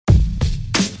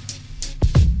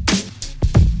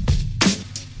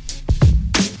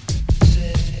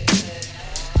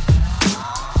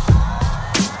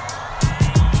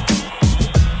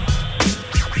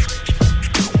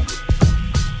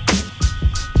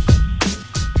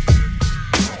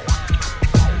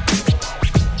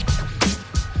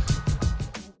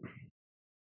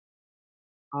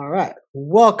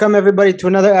Welcome everybody to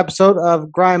another episode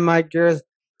of Grind My Gears.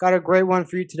 Got a great one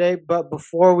for you today, but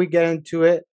before we get into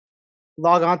it,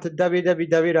 log on to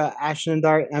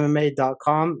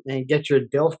www.ashtondartmma.com and get your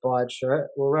DILF bod shirt.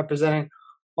 We're representing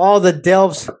all the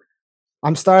DILFs.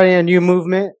 I'm starting a new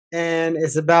movement, and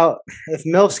it's about if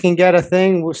MILFs can get a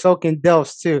thing, so can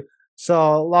DILFs too.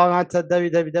 So log on to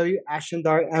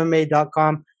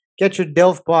www.ashtondartmma.com. Get your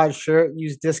DILF bod shirt.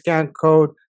 Use discount code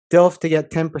DILF to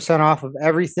get 10% off of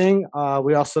everything.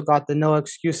 We also got the no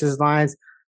excuses lines,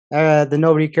 the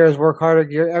nobody cares, work harder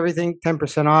gear, everything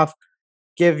 10% off.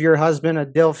 Give your husband a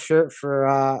DILF shirt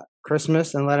for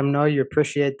Christmas and let him know you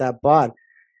appreciate that bod.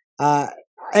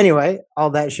 Anyway, all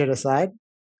that shit aside,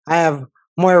 I have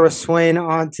Moira Swain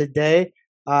on today.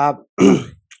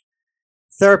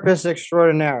 Therapist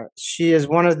extraordinaire. She is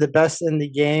one of the best in the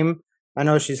game. I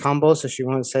know she's humble, so she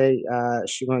won't say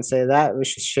that.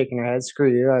 She's shaking her head. Screw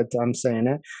you. I'm saying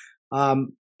it.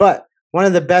 But one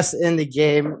of the best in the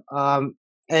game,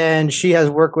 and she has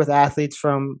worked with athletes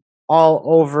from all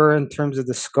over in terms of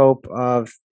the scope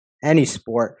of any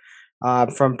sport,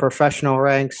 from professional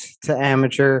ranks to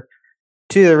amateur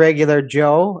to the regular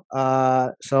Joe.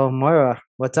 So Moira,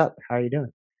 what's up? How are you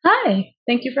doing? Hi,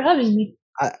 thank you for having me.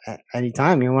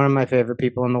 Anytime. You're one of my favorite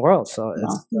people in the world, so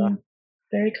it's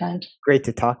Very kind. great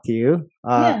to talk to you.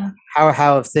 Yeah. How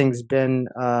have things been?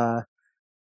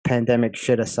 Pandemic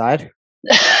shit aside.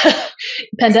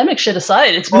 Pandemic shit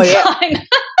aside, it's been fine.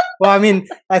 Well, I mean,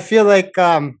 I feel like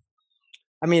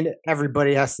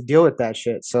everybody has to deal with that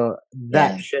shit. So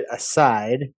that shit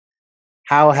aside,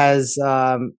 how has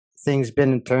things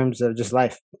been in terms of just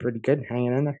life? Pretty good,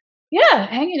 hanging in there. Yeah,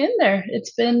 hanging in there.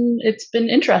 It's been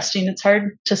interesting. It's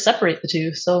hard to separate the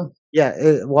two. So yeah,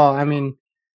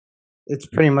 it's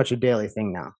pretty much a daily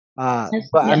thing now.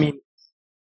 But I mean,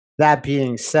 that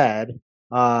being said,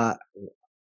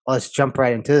 let's jump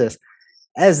right into this.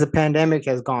 As the pandemic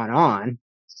has gone on,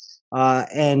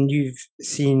 and you've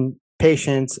seen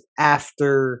patients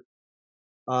after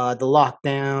the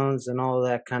lockdowns and all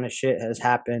that kind of shit has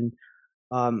happened.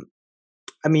 I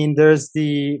mean,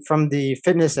 from the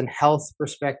fitness and health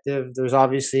perspective, there's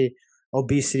obviously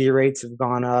obesity rates have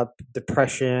gone up,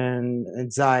 depression,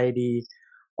 anxiety,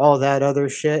 all that other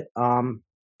shit.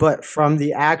 But from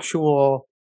the actual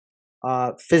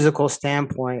physical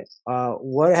standpoint,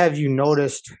 what have you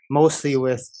noticed mostly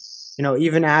with,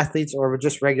 even athletes or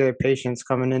just regular patients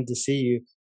coming in to see you,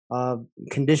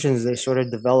 conditions they sort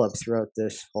of develop throughout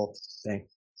this whole thing?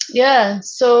 Yeah,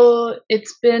 so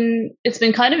it's been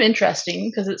kind of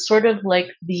interesting because it's sort of like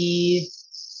the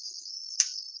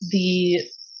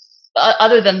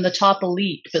other than the top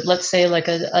elite, but let's say like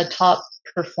a top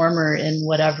performer in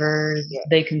whatever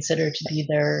they consider to be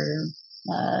their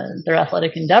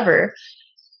athletic endeavor,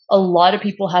 a lot of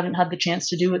people haven't had the chance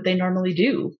to do what they normally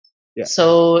do. Yeah.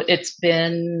 So it's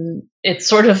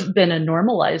sort of been a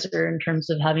normalizer in terms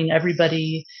of having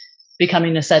everybody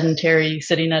becoming a sedentary,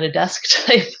 sitting at a desk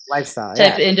type lifestyle,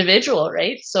 individual,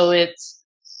 right? So it's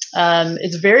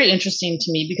very interesting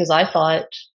to me because I thought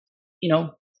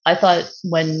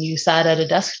when you sat at a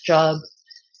desk job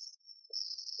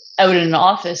out in an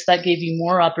office, that gave you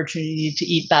more opportunity to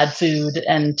eat bad food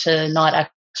and to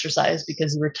not exercise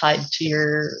because you were tied to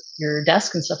your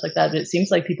desk and stuff like that. But it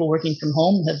seems like people working from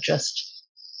home have just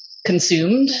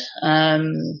consumed.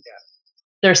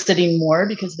 They're sitting more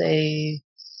because they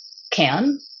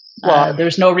can. Well,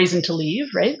 there's no reason to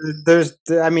leave, right? As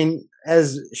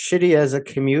shitty as a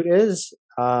commute is,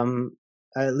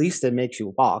 at least it makes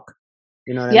you walk.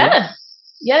 You know what I mean?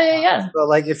 Yeah. So,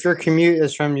 like, if your commute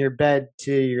is from your bed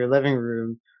to your living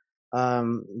room,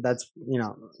 that's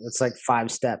it's like 5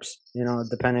 steps.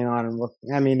 Depending on what.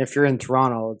 I mean, if you're in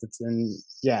Toronto, it's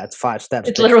 5 steps.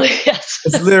 It's literally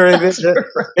It's literally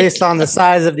based on the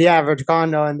size of the average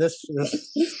condo in this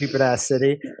stupid ass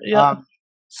city. Yeah.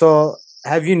 So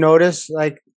have you noticed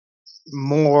like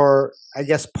more, I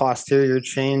guess, posterior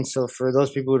chain? So for those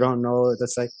people who don't know,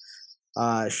 that's like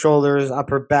shoulders,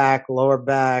 upper back, lower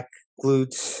back,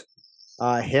 glutes,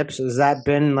 hips. Has that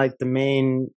been like the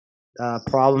main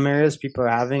problem areas people are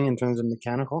having in terms of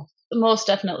mechanical? Most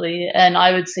definitely. And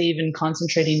I would say even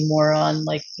concentrating more on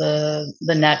like the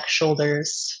neck,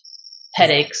 shoulders,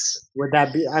 headaches. Would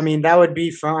that be, that would be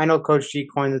from, I know Coach G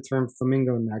coined the term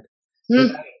flamingo neck.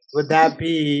 Would that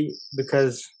be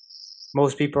because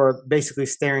most people are basically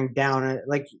staring down at,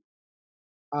 like,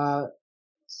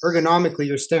 ergonomically,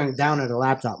 you're staring down at a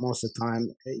laptop most of the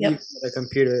time, even at a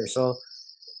computer. So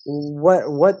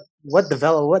what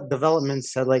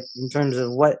developments had, like, in terms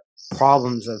of what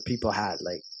problems have people had,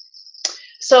 like?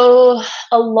 So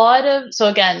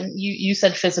again, you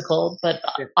said physical, but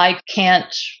Yeah. I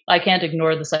can't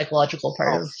ignore the psychological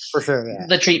part of for sure. Yeah.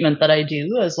 the treatment that I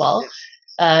do as well.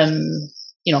 Um,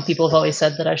 people have always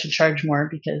said that I should charge more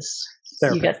because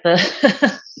you get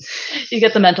the you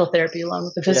get the mental therapy along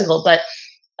with the physical. But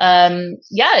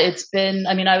it's been,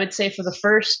 I would say for the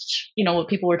first, what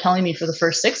people were telling me for the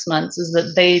first 6 months is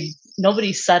that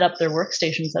nobody set up their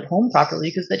workstations at home properly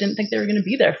because they didn't think they were going to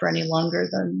be there for any longer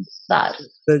than that.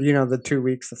 The 2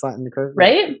 weeks to flatten the curve.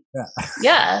 Right? Yeah.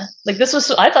 Yeah. Like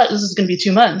I thought this was going to be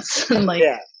 2 months and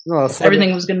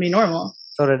everything was going to be normal.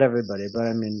 So did everybody, but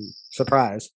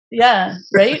surprise. Yeah.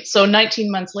 Right. So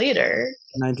 19 months later.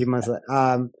 19 months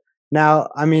later. Now,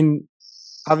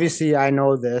 obviously I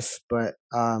know this, but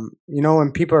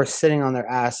when people are sitting on their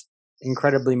ass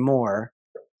incredibly more,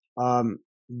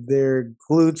 their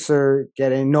glutes are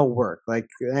getting no work.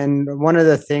 And one of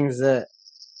the things that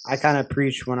I kind of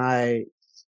preach when I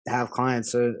have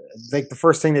clients are the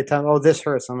first thing they tell me, "Oh, this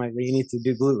hurts." I'm like, well, "You need to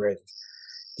do glute raises."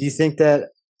 Do you think that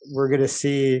we're going to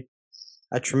see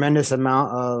a tremendous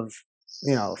amount of,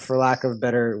 for lack of a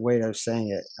better way of saying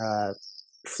it,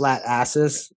 flat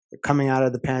asses coming out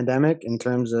of the pandemic in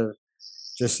terms of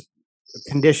just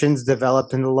conditions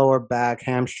developed in the lower back,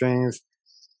 hamstrings,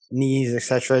 knees,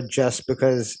 etc. Just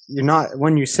because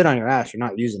when you sit on your ass, you're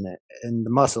not using it, and the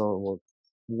muscle will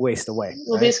waste away.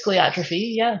 Well, basically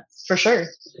atrophy. Yeah, for sure.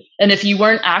 And if you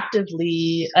weren't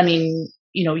actively,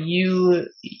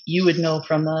 you would know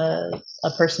from a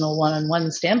personal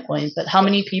one-on-one standpoint, but how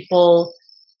many people,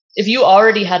 if you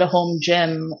already had a home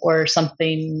gym or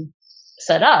something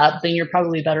set up, then you're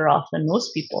probably better off than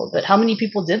most people. But how many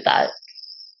people did that?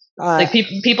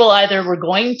 People either were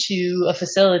going to a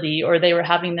facility or they were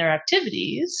having their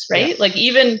activities, right? Yeah. Like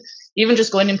even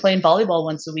just going and playing volleyball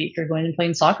once a week or going and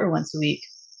playing soccer once a week,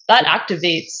 that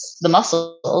activates the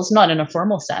muscles, not in a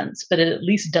formal sense, but it at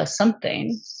least does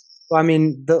something. Well,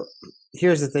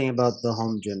 here's the thing about the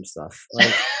home gym stuff.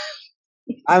 Like,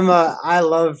 I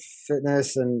love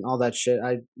fitness and all that shit.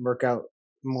 I work out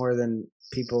more than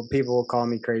people. People will call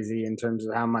me crazy in terms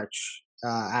of how much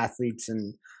athletes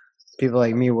and people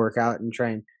like me work out and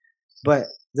train. But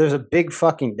there's a big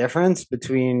fucking difference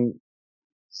between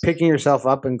picking yourself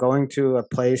up and going to a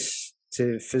place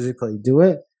to physically do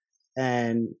it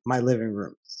and my living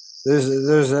room.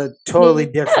 There's a totally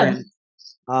different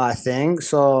thing.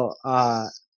 So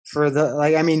for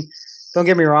don't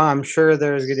get me wrong, I'm sure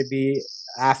there's going to be,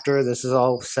 after this is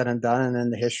all said and done and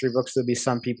in the history books, there'll be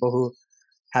some people who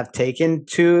have taken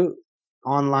to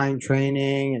online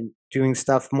training and doing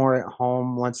stuff more at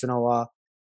home once in a while.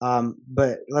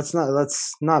 But let's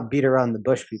not beat around the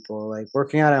bush, people. Like,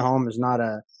 working out at home is not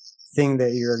a thing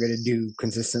that you're going to do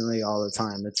consistently all the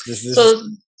time. It's just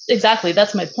exactly,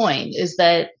 that's my point, is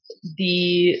that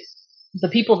the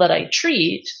people that I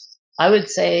treat, I would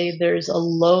say there's a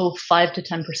low 5 to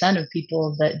 10% of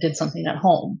people that did something at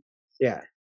home. Yeah.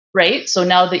 Right? So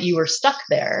now that you were stuck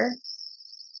there,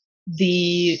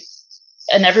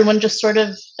 and everyone just sort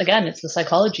of, again, it's the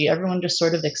psychology, everyone just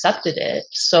sort of accepted it.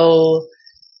 So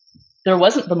there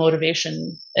wasn't the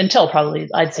motivation until probably,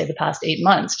 I'd say, the past 8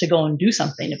 months to go and do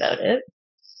something about it.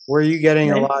 Were you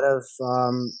getting a lot of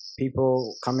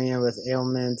people coming in with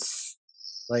ailments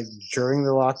like during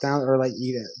the lockdown, or like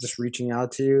just reaching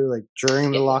out to you like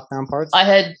during the lockdown parts? I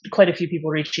had quite a few people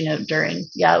reaching out during,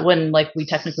 when we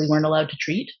technically weren't allowed to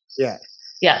treat. Yeah.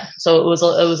 Yeah. So it was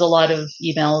a lot of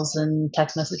emails and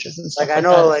text messages and stuff. I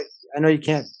know you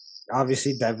can't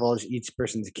obviously divulge each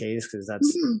person's case because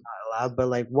that's not allowed. But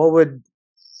what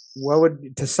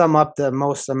would to sum up the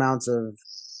most amounts of,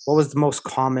 what was the most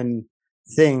common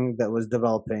thing that was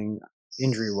developing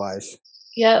injury wise?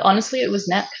 Yeah, honestly, it was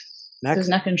neck. It was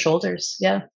neck and shoulders.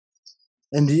 Yeah.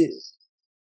 And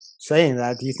saying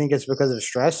that, do you think it's because of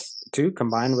stress too,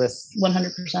 combined with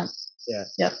 100%? Yeah.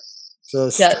 Yep. So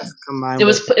combined it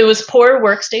was poor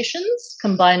workstations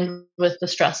combined with the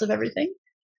stress of everything.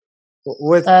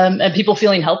 And people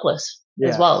feeling helpless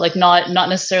as well, like not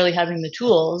necessarily having the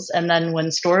tools. And then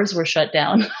when stores were shut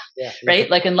down,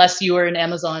 right? Like, unless you were an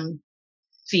Amazon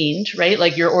fiend, right?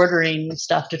 Like, you're ordering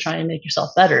stuff to try and make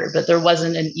yourself better, but there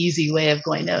wasn't an easy way of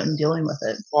going out and dealing with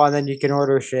it. Well, and then you can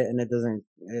order shit and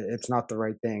it's not the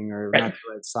right thing, or not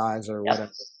the right size or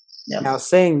whatever. Yep. Now,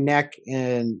 saying neck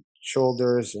and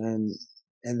shoulders and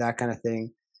that kind of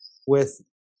thing, with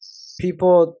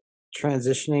people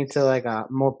transitioning to like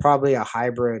probably a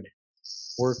hybrid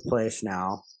workplace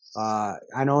now.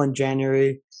 I know in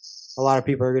January, a lot of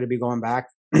people are going to be going back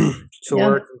to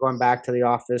work, going back to the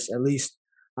office, at least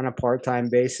on a part-time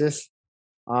basis.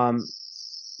 Do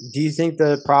you think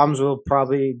the problems will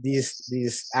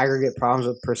these aggregate problems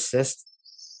will persist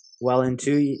well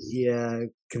into,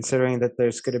 considering that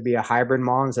there's going to be a hybrid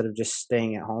model instead of just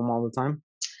staying at home all the time?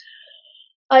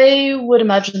 I would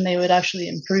imagine they would actually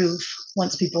improve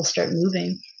once people start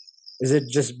moving. Is it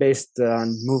just based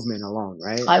on movement alone,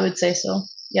 right? I would say so.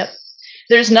 Yep.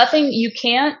 There's nothing you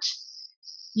can't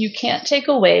take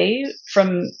away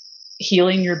from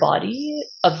healing your body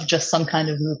of just some kind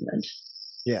of movement.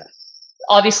 Yeah.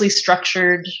 Obviously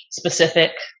structured,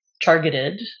 specific,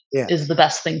 targeted Yeah. is the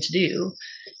best thing to do.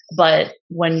 But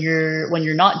when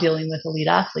you're not dealing with elite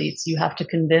athletes, you have to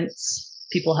convince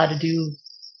people how to do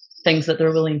things that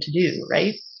they're willing to do,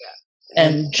 right? Yeah.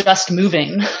 And just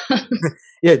moving.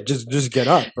 Yeah, just get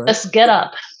up, right? Just get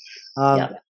up.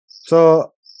 Yeah.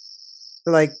 So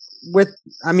like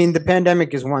the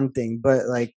pandemic is one thing, but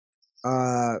like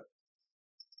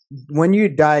when you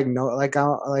diagnose, like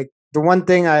the one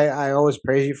thing I always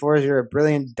praise you for is you're a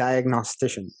brilliant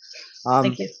diagnostician.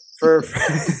 Thank you.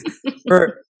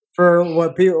 For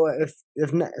what people,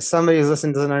 if somebody's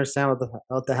listening doesn't understand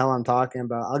what the hell I'm talking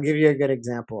about, I'll give you a good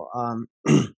example.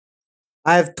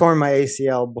 I've torn my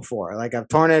ACL before. Like I've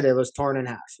torn it. It was torn in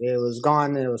half. It was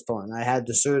gone. And it was torn. I had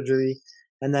the surgery,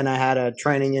 and then I had a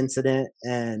training incident,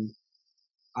 and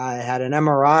I had an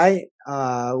MRI,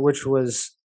 which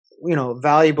was,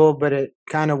 valuable, but it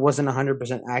kind of wasn't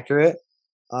 100% accurate,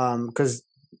 because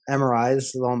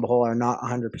MRIs, lo and behold, are not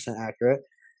 100% accurate.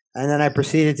 And then I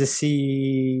proceeded to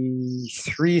see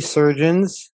 3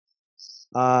 surgeons,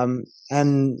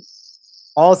 and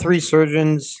all 3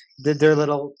 surgeons did their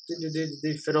little,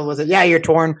 they fiddle with it. Yeah, you're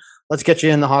torn. Let's get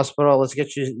you in the hospital. Let's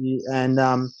get you. And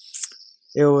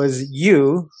it was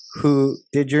you who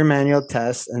did your manual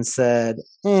test and said,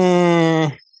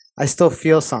 I still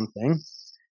feel something,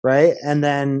 right? And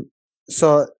then,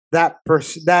 so that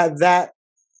person, that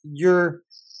your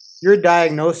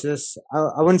diagnosis,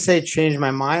 I wouldn't say changed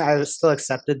my mind. I was still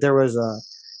accepted there was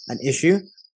an issue,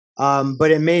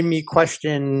 but it made me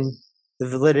question the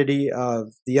validity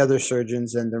of the other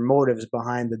surgeons and their motives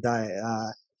behind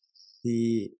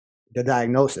the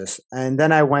diagnosis. And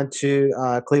then I went to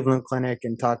Cleveland Clinic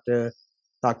and talked to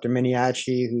Dr.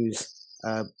 Miniachi, who's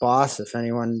a boss. If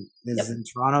anyone is in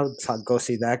Toronto, go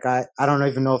see that guy. I don't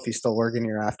even know if he's still working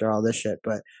here after all this shit,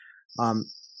 but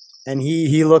and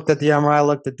he looked at the MRI,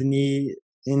 looked at the knee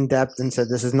in depth, and said,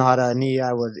 "This is not a knee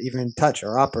I would even touch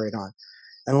or operate on."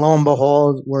 And lo and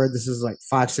behold, where this is like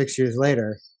 5-6 years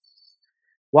later,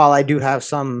 while I do have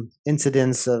some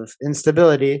incidents of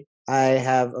instability, I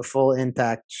have a full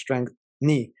intact strength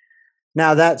knee.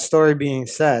 Now, that story being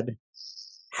said,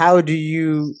 how do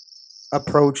you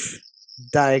approach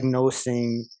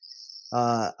diagnosing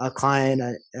a client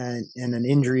and an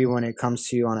injury when it comes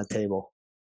to you on a table?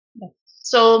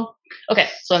 So, okay,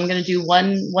 so I'm going to do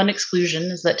one exclusion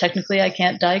is that technically I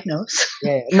can't diagnose.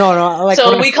 Yeah, no.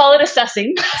 So we call it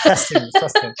assessing.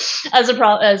 Assessing. as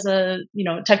a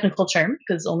technical term,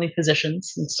 because only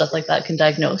physicians and stuff like that can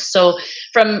diagnose. So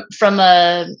from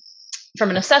an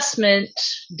assessment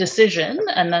decision,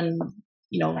 and then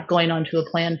going on to a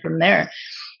plan from there.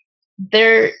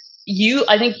 I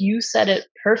think you said it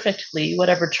perfectly.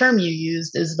 Whatever term you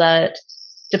used is that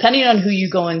depending on who you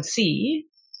go and see.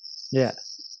 Yeah.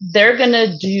 They're going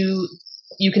to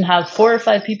you can have 4 or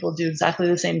 5 people do exactly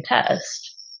the same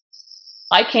test.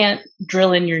 I can't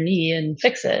drill in your knee and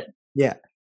fix it. Yeah.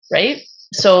 Right?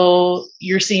 So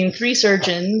you're seeing 3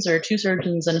 surgeons or 2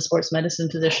 surgeons and a sports medicine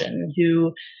physician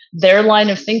who their line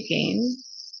of thinking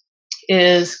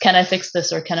is, can I fix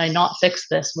this or can I not fix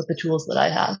this with the tools that I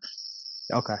have?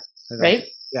 Okay. Right?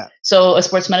 Yeah. So a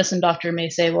sports medicine doctor may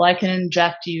say, well, I can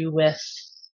inject you with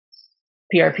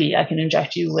PRP, I can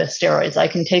inject you with steroids, I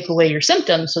can take away your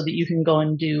symptoms so that you can go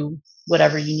and do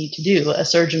whatever you need to do. A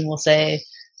surgeon will say,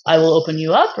 I will open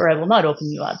you up or I will not open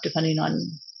you up, depending on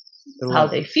how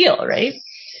they feel, right?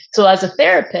 So as a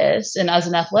therapist and as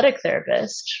an athletic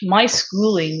therapist, my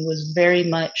schooling was very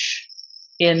much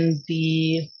in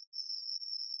the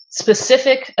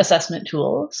specific assessment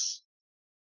tools.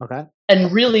 Okay.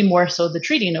 And really more so the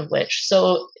treating of which.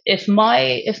 So if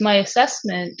my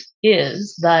assessment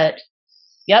is that,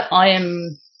 yep, I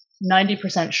am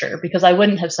 90% sure, because I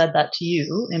wouldn't have said that to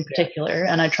you in particular,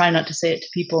 and I try not to say it to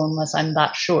people unless I'm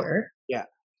that sure. Yeah.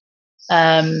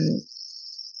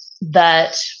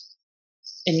 That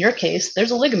in your case, there's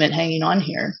a ligament hanging on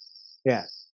here. Yeah.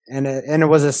 And it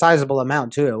was a sizable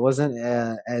amount too. It wasn't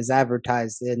as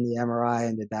advertised in the MRI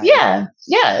and the diagnosis.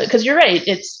 Yeah, because you're right.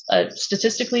 It's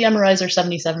statistically MRIs are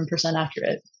 77%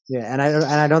 accurate. Yeah, and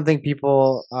I don't think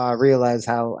people realize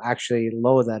how actually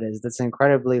low that is. That's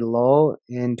incredibly low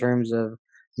in terms of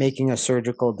making a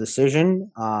surgical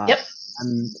decision. Yep.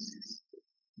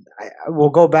 We'll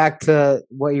go back to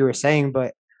what you were saying,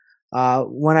 but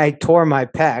when I tore my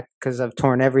pec, because I've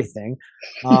torn everything,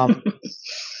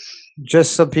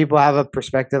 just so people have a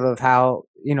perspective of how,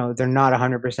 they're not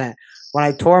 100%. When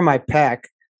I tore my pec,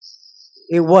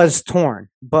 it was torn.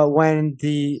 But when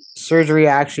the surgery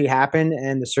actually happened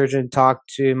and the surgeon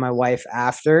talked to my wife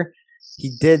after,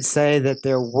 he did say that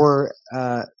there were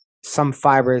some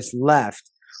fibers left.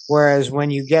 Whereas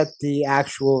when you get the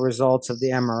actual results of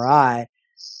the MRI,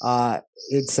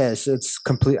 it says it's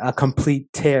a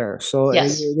complete tear. So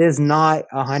yes. it is not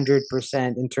 100%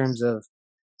 in terms of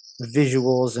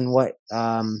visuals and what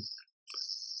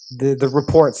the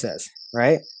report says,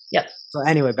 right? Yep. So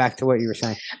anyway, back to what you were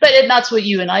saying. And that's what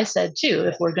you and I said too.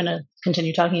 If we're going to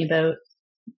continue talking about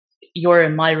your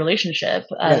and my relationship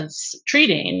as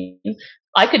treating,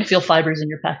 I could feel fibers in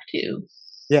your pec too.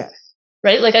 Yeah.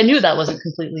 Right. Like I knew that wasn't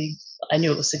completely. I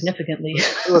knew it was significantly.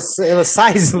 It was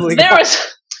sizably.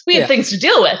 We had things to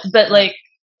deal with, but like,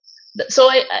 so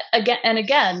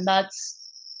again, that's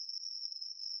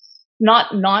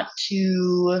not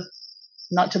to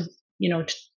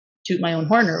toot my own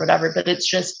horn or whatever, but it's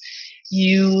just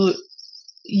you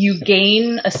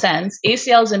gain a sense.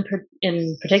 ACLs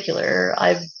in particular,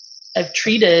 I've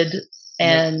treated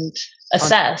and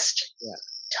assessed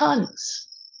tons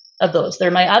of those. They're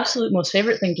my absolute most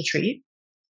favorite thing to treat.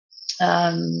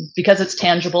 Because it's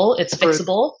tangible, it's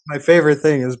fixable. My favorite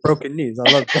thing is broken knees.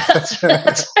 I love that. That's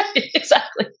right,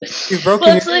 exactly. You've broken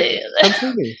your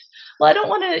knee. Well, I don't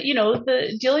want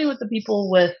to, dealing with the people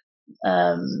with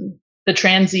the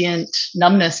transient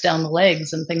numbness down the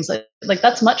legs and things like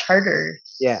that's much harder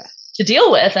to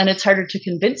deal with, and it's harder to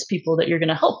convince people that you're going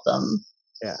to help them.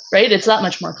 Yeah. Right? It's that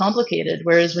much more complicated.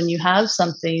 Whereas when you have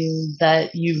something that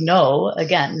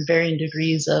again, varying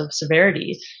degrees of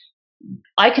severity,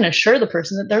 I can assure the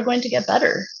person that they're going to get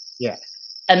better. Yeah.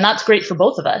 And that's great for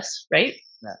both of us, right?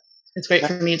 Yeah. It's great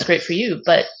for me, it's great for you.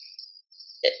 But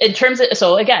in terms of,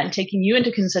 so again, taking you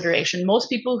into consideration, most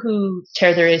people who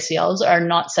tear their ACLs are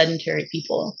not sedentary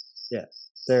people. Yeah.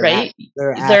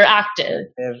 They're active.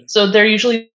 So they're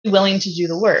usually willing to do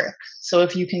the work. So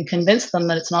if you can convince them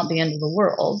that it's not the end of the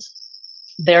world,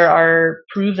 there are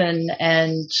proven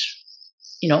and,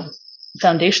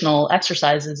 foundational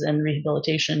exercises and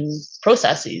rehabilitation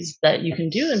processes that you can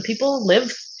do, and people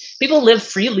live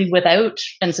freely without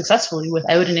and successfully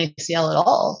without an ACL at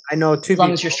all. I know two. As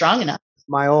long as you're strong enough.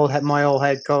 My old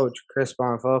head coach, Chris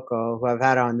Bonfoco, who I've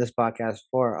had on this podcast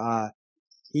before,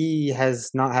 he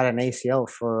has not had an ACL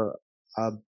for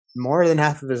more than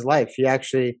half of his life. He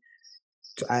actually,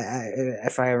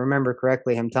 if I remember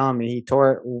correctly, him telling me he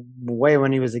tore it way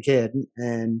when he was a kid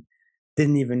and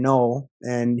didn't even know,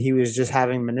 and he was just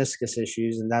having meniscus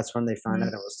issues, and that's when they found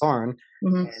out it was torn.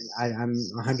 Mm-hmm. And I'm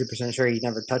 100% sure he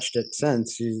never touched it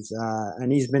since. He's a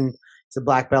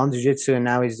black belt in jiu-jitsu, and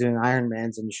now he's doing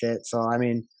Ironmans and shit. So I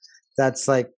mean, that's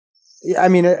like,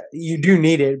 you do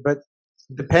need it, but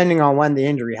depending on when the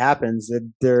injury happens,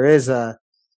 there is a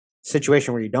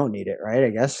situation where you don't need it, right?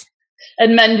 I guess.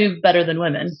 And men do better than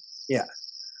women. Yeah.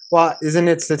 Well, isn't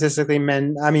it statistically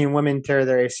women tear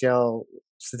their ACL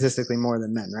statistically more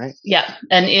than men, right? Yeah.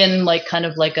 And in kind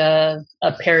of like a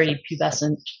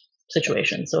peri-pubescent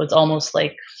situation. So it's almost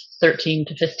like 13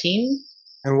 to 15.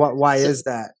 And why is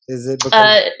that? Is it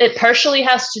because it partially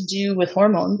has to do with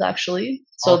hormones, actually.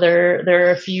 So there are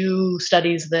a few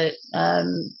studies that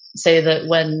say that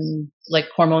when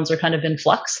hormones are kind of in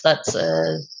flux, that's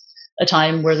a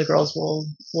time where the girls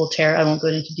will tear. I won't go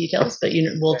into details, but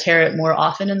will tear it more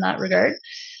often in that regard.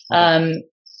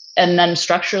 And then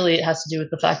structurally, it has to do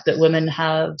with the fact that women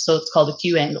have, so it's called a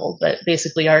Q angle, but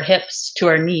basically our hips to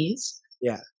our knees.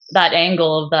 Yeah. That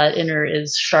angle of that inner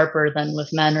is sharper than with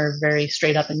men, are very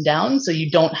straight up and down. So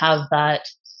you don't have that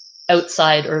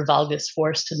outside or valgus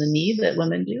force to the knee that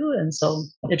women do. And so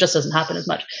it just doesn't happen as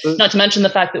much. Not to mention the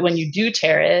fact that when you do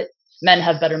tear it, men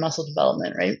have better muscle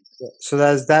development, right? So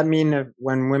does that mean that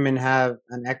when women have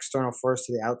an external force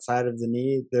to the outside of the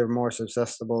knee, they're more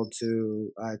susceptible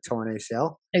to torn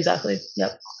ACL? Exactly.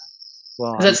 Yep.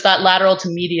 Well, because it's that lateral to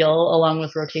medial along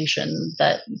with rotation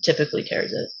that typically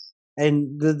tears it.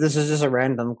 And this is just a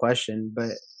random question,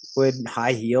 but would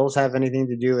high heels have anything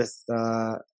to do with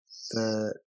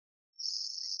the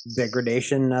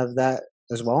degradation of that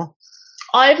as well?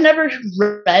 I've never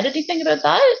read anything about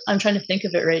that. I'm trying to think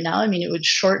of it right now. I mean, it would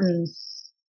shorten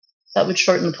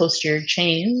the posterior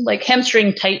chain, like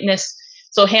hamstring tightness.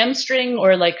 So hamstring or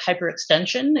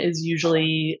hyperextension is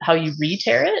usually how you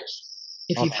re-tear it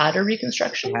if you've had a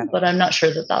reconstruction, but I'm not sure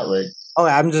that would. Oh,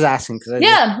 I'm just asking because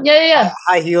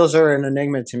high heels are an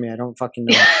enigma to me. I don't fucking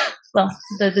know. Well,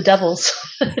 the devil's.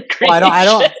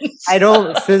 Well, I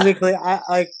don't physically.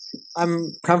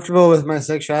 I'm comfortable with my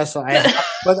sexuality, so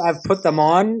I've put them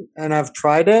on and I've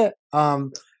tried it.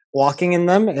 Walking in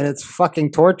them, and it's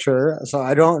fucking torture. So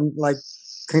I don't like.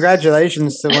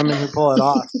 Congratulations to women who pull it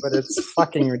off, but it's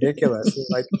fucking ridiculous.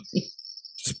 Like,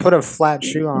 just put a flat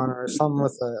shoe on or something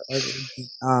with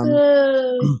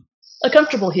a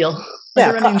comfortable heel, like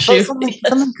a running shoe,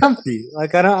 something comfy.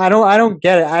 Like I don't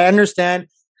get it. I understand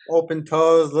open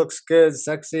toes looks good,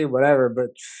 sexy, whatever,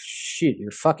 but shit,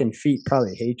 your fucking feet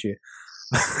probably hate you.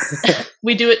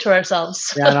 We do it to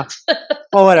ourselves. Yeah.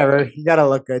 Well, whatever. You gotta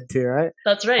look good too, right?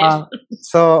 That's right.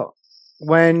 So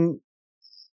when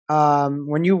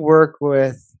you work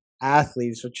with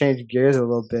athletes, we'll change gears a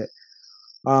little bit.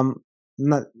 I'm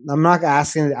not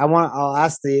asking. I'll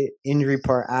ask the injury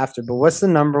part after. But what's the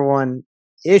number one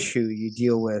issue you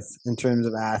deal with in terms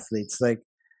of athletes? Like,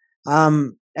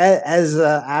 as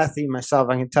an athlete myself,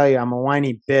 I can tell you I'm a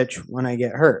whiny bitch when I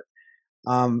get hurt.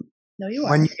 No, you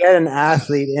are. When you get an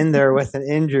athlete in there with an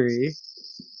injury,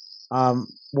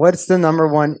 what's the number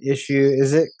one issue?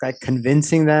 Is it like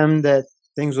convincing them that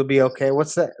things will be okay?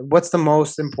 What's the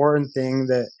most important thing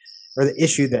or the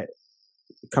issue that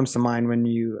comes to mind when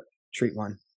you treat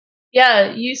one?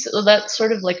 Yeah, that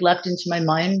sort of like leapt into my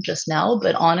mind just now,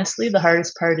 but honestly, the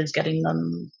hardest part is getting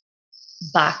them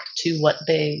back to what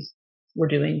they were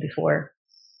doing before.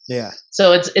 Yeah.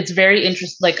 So it's very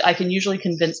interesting. Like, I can usually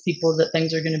convince people that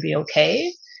things are going to be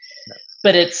okay,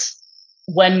 but it's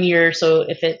when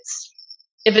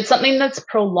if it's something that's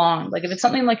prolonged, like if it's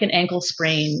something like an ankle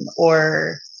sprain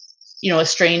or, a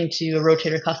strain to a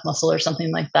rotator cuff muscle or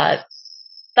something like that,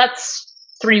 that's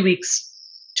 3 weeks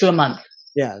to a month.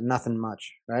 Yeah, nothing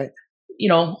much, right?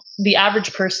 The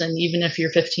average person, even if you're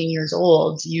 15 years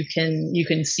old, you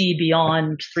can see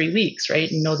beyond 3 weeks, right?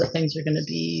 And know that things are going to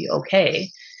be okay.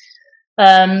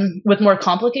 With more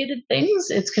complicated things,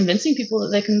 it's convincing people that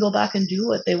they can go back and do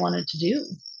what they wanted to do.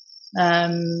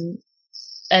 And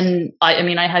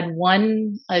I had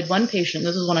one patient.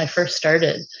 This was when I first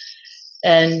started,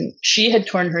 and she had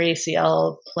torn her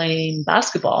ACL playing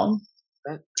basketball,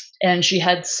 and she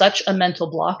had such a mental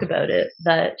block about it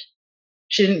that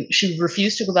she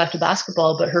refused to go back to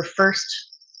basketball. But her first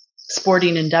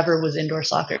sporting endeavor was indoor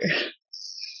soccer.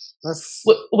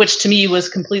 Which to me was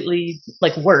completely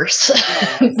like worse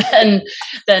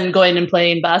than going and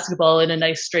playing basketball in a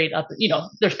nice straight up,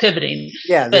 there's pivoting.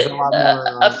 Yeah, there's a lot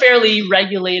more. A fairly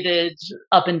regulated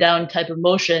up and down type of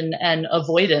motion and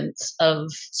avoidance of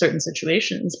certain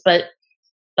situations. But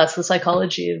that's the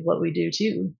psychology of what we do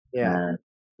too. Yeah.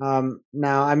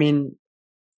 Now,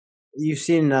 you've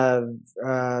seen a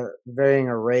varying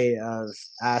array of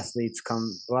athletes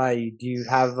come by. Do you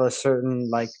have a certain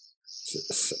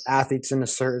athletes in a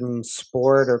certain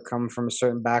sport or come from a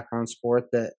certain background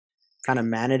sport that kind of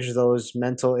manage those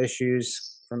mental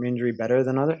issues from injury better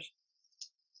than others?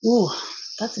 Ooh,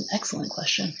 that's an excellent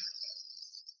question.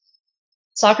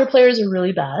 Soccer players are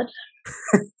really bad.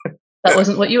 That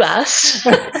wasn't what you asked.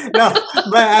 No,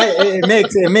 but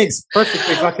it makes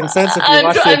perfectly fucking sense if you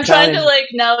watch the Italian. I'm trying to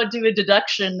now do a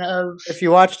deduction of. If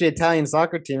you watch the Italian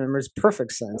soccer team, it makes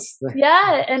perfect sense.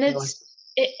 Yeah, and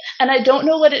and I don't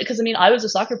know what because I was a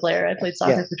soccer player. I played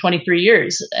soccer for 23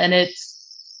 years, and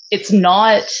it's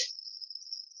not,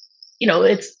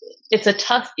 it's a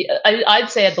tough.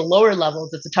 I'd say at the lower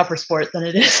levels, it's a tougher sport than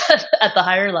it is at the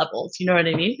higher levels. You know what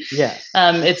I mean? Yeah.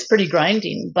 It's pretty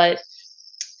grinding,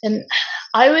 and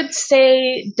I would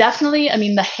say definitely.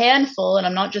 The handful, and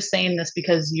I'm not just saying this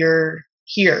because you're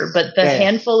here, but the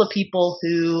handful of people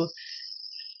who,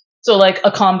 so like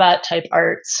a combat type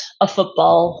arts, a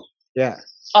football. Yeah.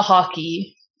 A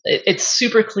hockey. It's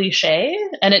super cliche,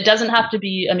 and it doesn't have to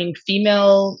be.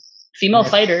 Female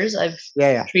fighters. I've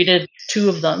treated 2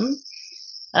 of them,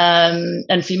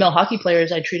 and female hockey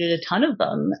players. I treated a ton of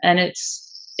them, and it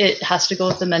has to go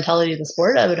with the mentality of the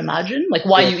sport. I would imagine, like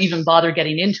why you even bother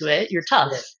getting into it. You're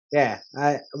tough. Yeah.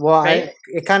 The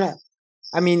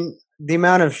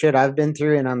amount of shit I've been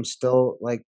through, and I'm still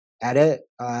at it.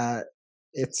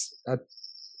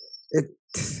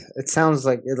 It sounds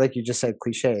like you just said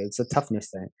cliche. It's a toughness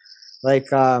thing.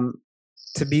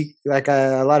 To be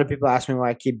a lot of people ask me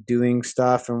why I keep doing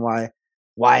stuff and why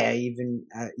I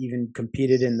even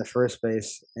competed in the first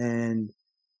place. And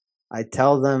I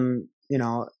tell them,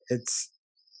 it's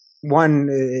one,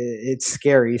 it's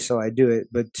scary, so I do it.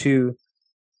 But 2,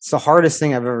 it's the hardest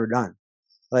thing I've ever done.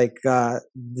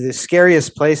 The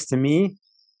scariest place to me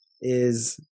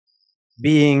is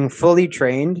being fully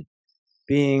trained,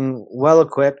 being well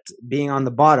equipped, being on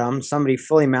the bottom, somebody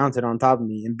fully mounted on top of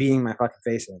me, and beating my fucking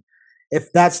face in.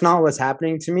 If that's not what's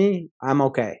happening to me, I'm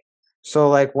okay.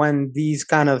 So when these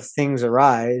kind of things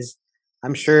arise,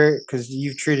 I'm sure because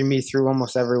you've treated me through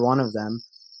almost every one of them.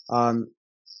 Um,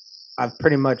 I've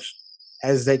pretty much,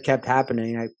 as they kept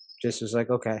happening, I just was like,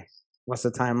 okay, what's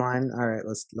the timeline? All right,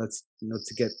 let's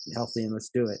get healthy and let's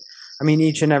do it. I mean,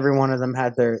 each and every one of them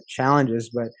had their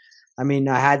challenges, but I mean,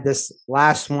 I had this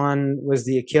last one was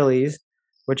the Achilles,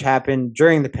 which happened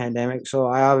during the pandemic, so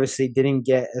I obviously didn't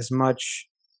get as much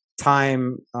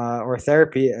time or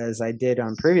therapy as I did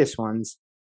on previous ones,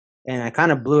 and I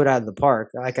kind of blew it out of the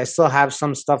park. Like I still have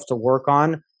some stuff to work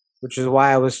on, which is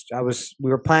why we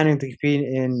were planning to compete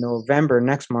in November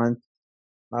next month,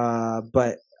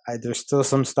 but there's still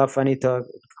some stuff I need to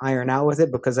iron out with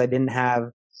it because I didn't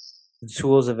have the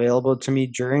tools available to me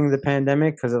during the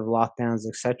pandemic because of lockdowns,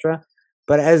 etc.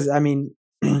 But as I mean,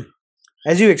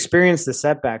 as you experience the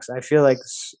setbacks, I feel like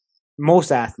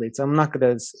most athletes, I'm not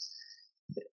gonna,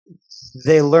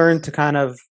 they learn to kind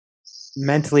of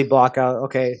mentally block out.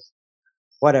 Okay,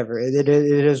 whatever. It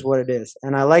is what it is.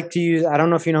 And I like to use. I don't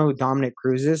know if you know who Dominic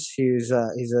Cruz is. He's a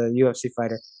UFC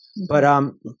fighter, but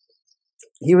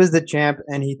he was the champ,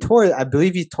 and he tore. I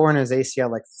believe he tore in his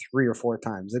ACL like 3 or 4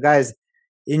 times. The guy's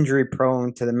injury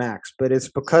prone to the max, but it's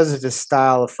because of his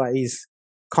style of fight. He's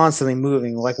constantly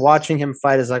moving. Like watching him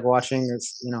fight is like watching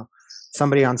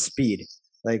somebody on speed,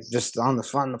 like just on the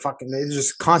fucking. They're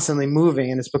just constantly moving,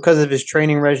 and it's because of his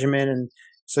training regimen, and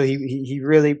so he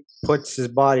really puts his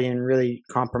body in really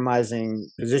compromising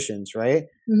positions, right?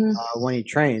 When he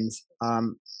trains.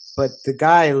 But the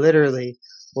guy literally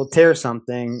will tear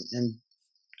something and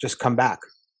just come back,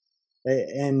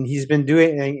 and he's been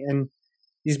doing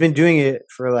it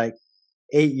for like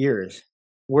 8 years,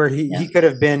 where he could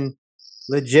have been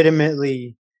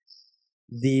legitimately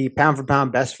the pound for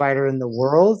pound best fighter in the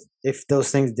world if those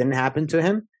things didn't happen to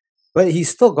him, but he's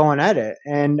still going at it,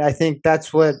 and I think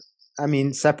that's what I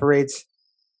mean separates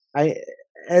I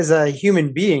as a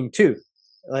human being too.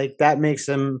 Like that makes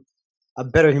him a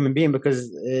better human being because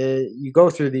you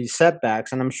go through these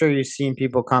setbacks, and I'm sure you've seen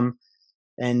people come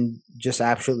and just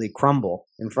absolutely crumble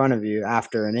in front of you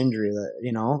after an injury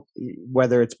that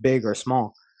whether it's big or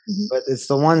small. But it's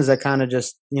the ones that kind of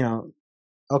just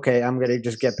okay, I'm gonna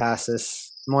just get past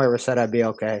this. Moira said I'd be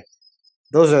okay.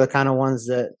 Those are the kind of ones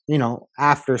that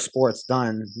after sport's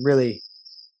done really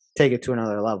take it to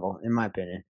another level, in my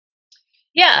opinion.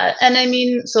 Yeah, and I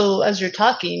mean, so as you're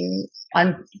talking,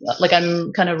 I'm kind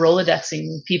of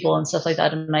rolodexing people and stuff like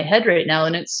that in my head right now,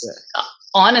 and it's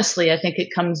honestly, I think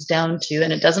it comes down to,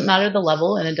 and it doesn't matter the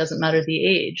level, and it doesn't matter the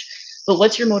age, but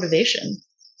what's your motivation?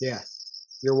 Yeah,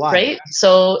 your why, right?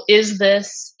 So is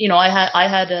this, I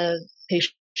had a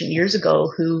patient years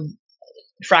ago who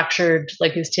fractured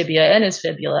like his tibia and his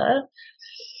fibula,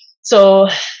 so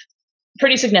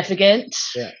pretty significant.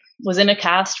 Yeah. Was in a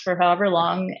cast for however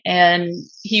long, and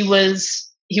he was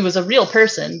a real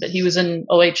person, but he was an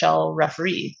OHL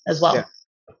referee as well. Yeah.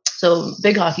 So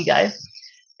big hockey guy.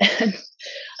 And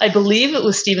I believe it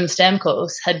was Steven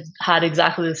Stamkos had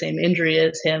exactly the same injury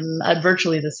as him at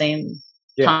virtually the same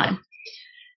time.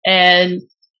 And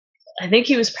I think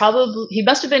he must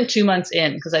have been 2 months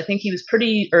in, because I think he was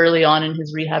pretty early on in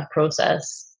his rehab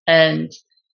process. And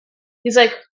he's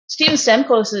like, Steven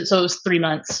Stamkos, so it was 3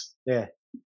 months. Yeah.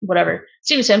 Whatever.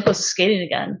 Steven Stamkos is skating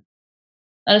again.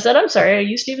 And I said, I'm sorry, are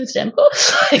you Steven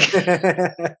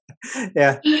Stamkos?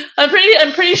 Yeah. I'm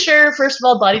pretty sure, first of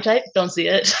all, body type, don't see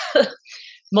it.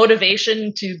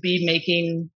 Motivation to be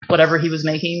making whatever he was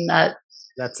making at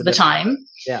the time.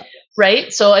 Yeah.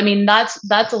 Right. So I mean that's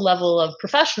a level of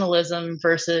professionalism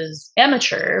versus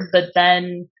amateur, but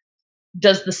then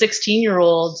does the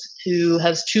 16-year-old who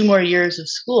has 2 more years of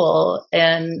school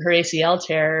and her ACL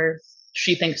tear,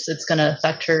 she thinks it's going to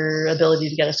affect her ability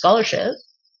to get a scholarship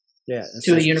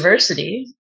to a university.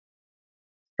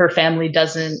 Her family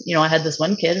doesn't, I had this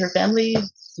one kid, her family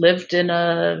lived in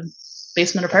a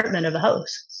basement apartment of a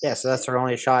house. Yeah, so that's her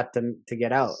only shot to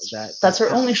get out. That's her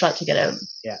only shot to get out.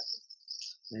 Yeah.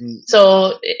 And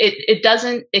so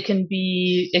it can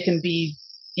be,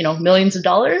 millions of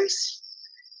dollars.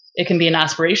 It can be an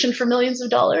aspiration for millions of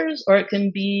dollars, or it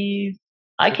can be,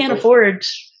 I can't afford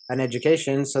an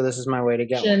education, so this is my way to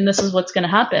get one. And this is what's going to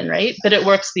happen, right? But it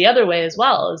works the other way as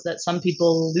well, is that some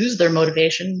people lose their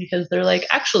motivation because they're like,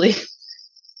 actually,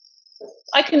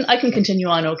 I can continue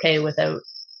on okay without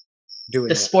doing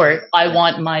the sport. I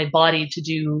want my body to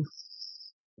do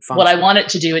what I want it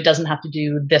to do. It doesn't have to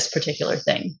do this particular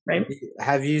thing, right?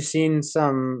 Have you seen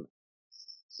some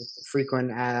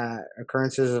frequent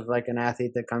occurrences of like an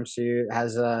athlete that comes to you,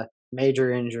 has a major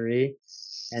injury,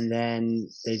 and then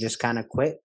they just kind of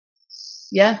quit?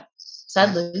 Yeah,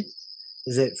 sadly.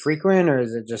 Is it frequent, or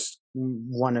is it just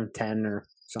 1 of 10 or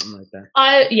something like that?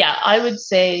 I would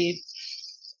say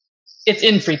it's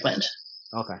infrequent.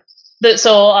 Okay.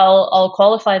 So I'll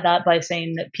qualify that by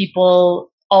saying that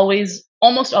people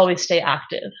almost always stay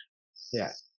active.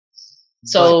 Yeah.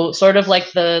 So sort of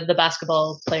like the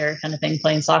basketball player kind of thing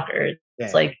playing soccer.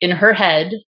 It's like in her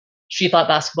head, she thought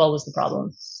basketball was the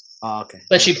problem. Oh, okay.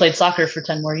 But she played soccer for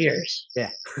 10 more years. Yeah.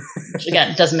 Which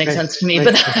again doesn't make sense to me,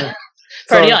 but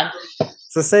party on.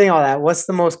 So saying all that, what's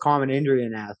the most common injury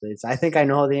in athletes? I think I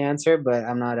know the answer, but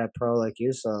I'm not a pro like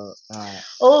you, so.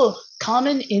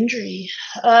 Common injury.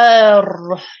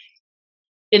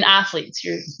 In athletes,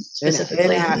 you're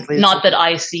specifically. In athletes, not that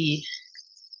I see.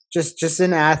 Just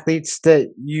in athletes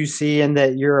that you see and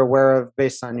that you're aware of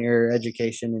based on your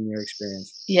education and your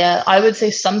experience. Yeah, I would say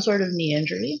some sort of knee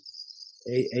injury.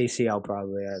 ACL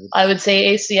probably. I would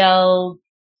say ACL,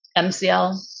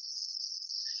 MCL.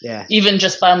 Yeah. Even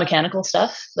just biomechanical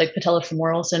stuff like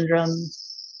patellofemoral syndrome.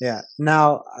 Yeah.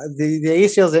 Now, the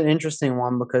ACL is an interesting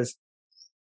one because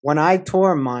when I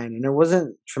tore mine, and it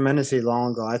wasn't tremendously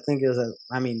long ago, I think it was,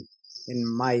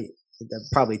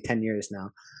 probably 10 years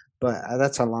now, but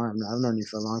that's a long, I've known you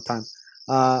for a long time.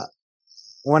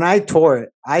 When I tore it,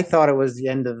 I thought it was the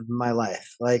end of my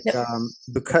life. Like, yep.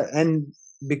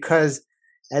 Because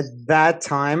at that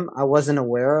time I wasn't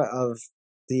aware of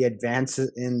the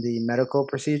advances in the medical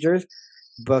procedures,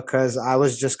 because I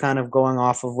was just kind of going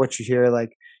off of what you hear,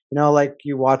 like, like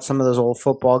you watch some of those old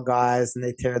football guys and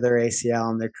they tear their ACL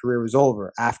and their career was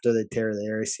over after they tear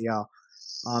their ACL.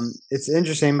 It's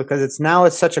interesting because it's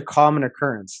such a common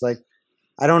occurrence. Like,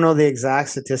 I don't know the exact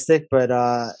statistic, but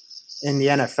in the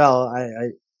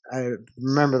NFL, I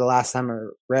remember the last time I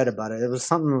read about it, it was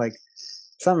something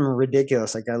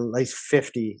ridiculous, like at least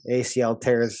 50 ACL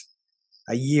tears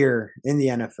a year in the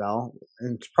NFL,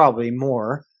 and it's probably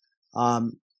more.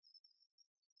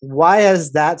 Why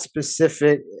has that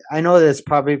specific? I know that it's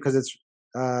probably because it's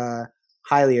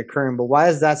highly occurring, but why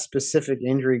has that specific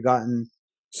injury gotten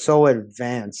so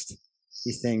advanced,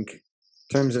 you think, in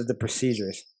terms of the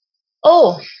procedures?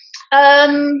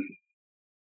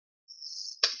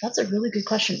 That's a really good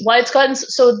question. Why it's gotten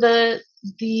so the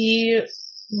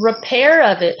repair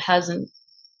of it hasn't,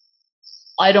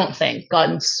 I don't think,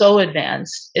 gotten so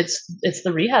advanced. It's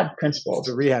the rehab principles.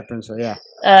 The rehab principle, yeah.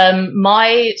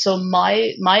 My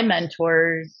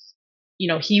mentor,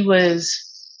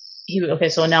 okay,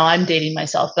 so now I'm dating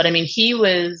myself, but I mean, he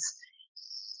was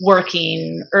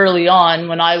working early on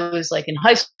when I was like in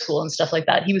high school and stuff like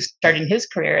that. He was starting his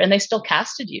career and they still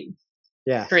casted you.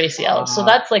 Yeah. For ACL. So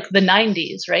that's like the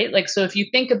 90s, right? Like, so if you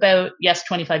think about, yes,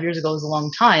 25 years ago was a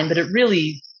long time, but it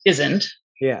really isn't.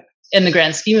 Yeah. In the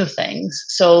grand scheme of things.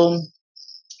 So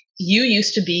you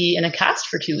used to be in a cast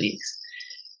for 2 weeks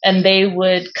and they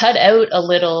would cut out a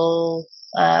little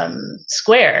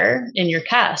square in your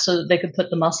cast so that they could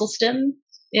put the muscle stem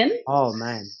in. Oh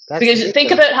man. Because think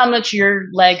about how much your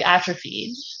leg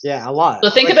atrophied. Yeah, a lot. So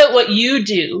think about what you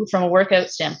do from a workout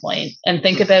standpoint and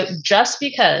think about, just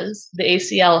because the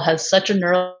ACL has such a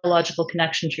neurological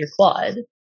connection to your quad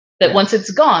that once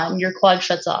it's gone, your quad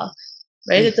shuts off,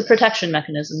 right? It's a protection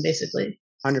mechanism, basically.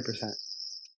 100%.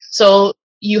 So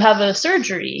you have a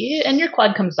surgery and your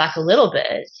quad comes back a little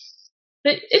bit,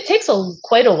 but it takes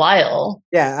quite a while.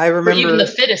 Yeah, I remember. For even the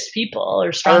fittest people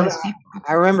or strongest people.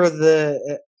 I remember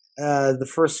the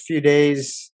first few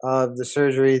days of the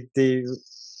surgery, the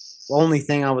only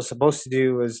thing I was supposed to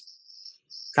do was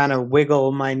kind of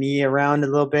wiggle my knee around a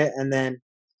little bit and then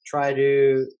try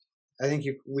to, I think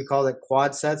we call it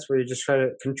quad sets, where you just try to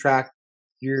contract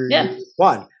your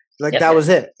quad. Like that was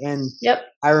it. And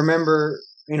I remember,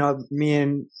 me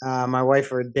and my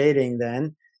wife were dating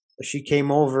then. She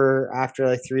came over after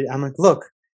like 3. I'm like, look,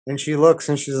 and she looks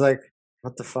and she's like,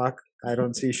 what the fuck? I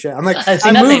don't see shit. I'm like,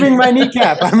 I'm moving my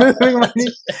kneecap. I'm moving my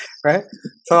knee, right?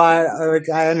 So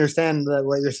I understand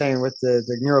what you're saying with the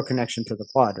neural connection to the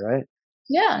quad, right?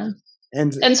 Yeah.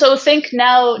 And so think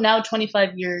now 25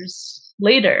 years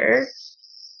later,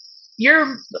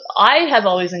 I have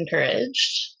always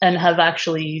encouraged and have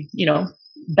actually,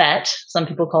 bet, some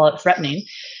people call it threatening,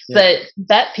 but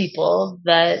bet people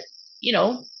that,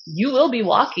 you will be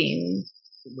walking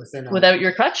without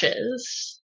your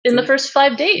crutches in the first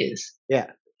 5 days. Yeah.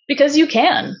 Because you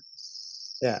can.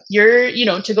 Yeah. You're,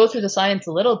 to go through the science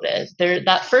a little bit,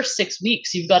 that first 6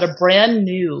 weeks, you've got a brand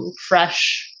new,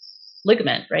 fresh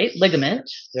ligament, right? Ligament,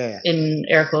 in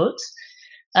air quotes.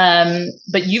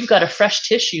 But you've got a fresh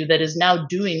tissue that is now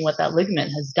doing what that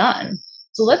ligament has done.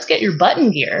 So let's get your butt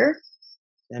in gear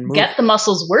and get the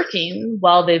muscles working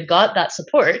while they've got that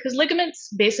support. Because ligaments,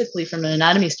 basically, from an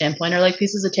anatomy standpoint, are like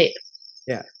pieces of tape.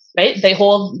 Yeah. Right? They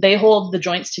hold the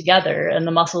joints together, and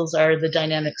the muscles are the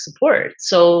dynamic support.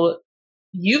 So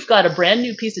you've got a brand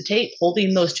new piece of tape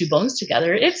holding those two bones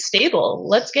together. It's stable.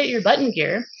 Let's get your button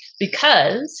gear,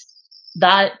 because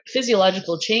that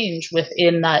physiological change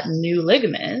within that new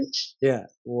ligament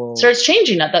starts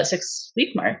changing at that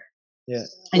 6-week mark. Yeah.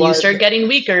 And you start getting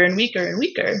weaker and weaker and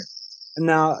weaker.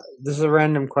 Now, this is a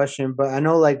random question, but I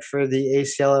know like for the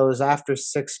ACL, it was after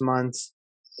 6 months,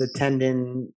 the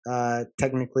tendon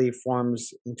technically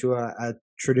forms into a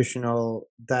traditional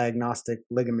diagnostic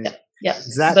ligament. Yeah.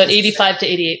 Is that about 85 to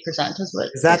 88% is what.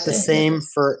 Is that the same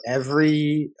for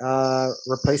every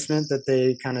replacement that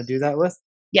they kind of do that with?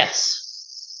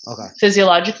 Yes. Okay.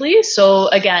 Physiologically. So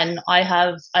again, I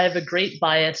have a great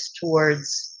bias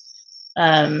towards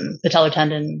patellar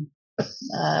tendon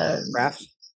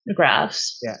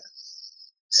grafts. Yeah.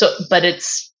 So, but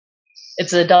it's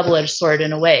a double-edged sword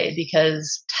in a way,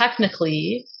 because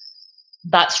technically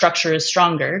that structure is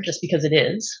stronger just because it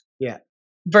is. Yeah.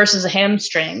 Versus a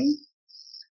hamstring,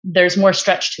 there's more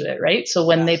stretch to it, right? So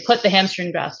when they put the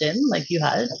hamstring graft in, like you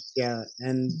had,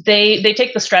 and they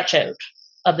take the stretch out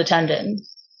of the tendon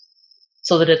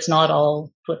so that it's not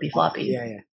all flippy floppy.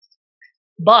 Yeah.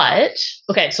 But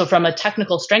okay, so from a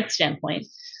technical strength standpoint,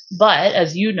 but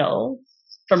as you know,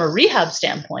 from a rehab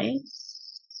standpoint,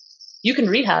 you can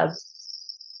rehab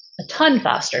a ton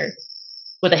faster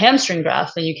with a hamstring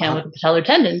graft than you can with a patellar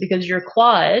tendon, because your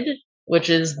quad, which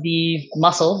is the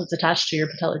muscle that's attached to your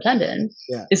patellar tendon,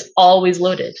 is always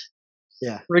loaded.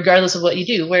 Yeah. Regardless of what you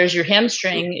do. Whereas your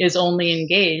hamstring is only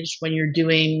engaged when you're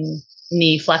doing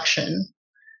knee flexion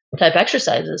type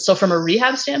exercises. So from a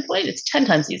rehab standpoint, it's 10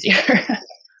 times easier.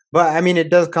 But I mean, it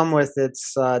does come with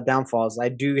its downfalls. I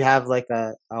do have like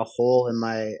a hole in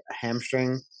my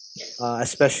hamstring,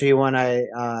 especially when I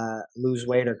lose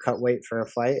weight or cut weight for a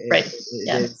fight. Right.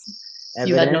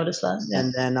 You had noticed that. Yeah.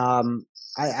 And then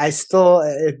I still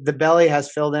the belly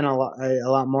has filled in a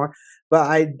lot more.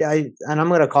 But and I'm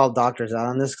gonna call doctors out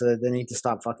on this, because they need to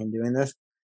stop fucking doing this.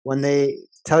 When they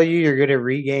tell you you're gonna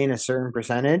regain a certain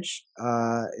percentage,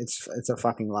 it's a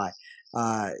fucking lie.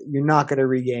 You're not gonna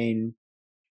regain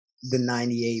the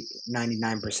 98,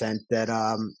 99% that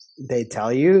they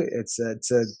tell you. It's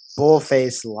a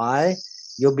bull-faced lie.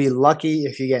 You'll be lucky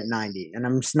if you get 90. And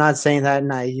I'm just not saying that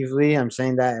naively. I'm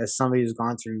saying that as somebody who's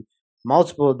gone through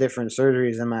multiple different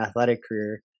surgeries in my athletic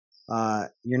career.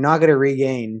 You're not going to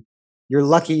regain. You're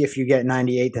lucky if you get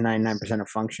 98 to 99% of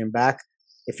function back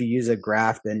if you use a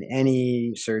graft in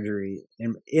any surgery,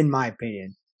 in my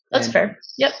opinion. That's fair.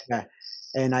 Yep. Yeah.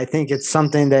 And I think it's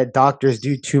something that doctors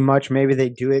do too much. Maybe they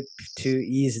do it to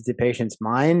ease the patient's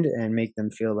mind and make them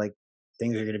feel like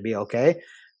things are going to be okay.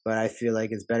 But I feel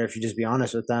like it's better if you just be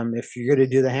honest with them. If you're going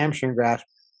to do the hamstring graft,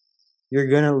 you're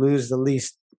going to lose at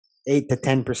least 8 to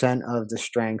 10% of the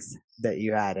strength that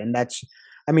you had. And that's,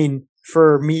 I mean,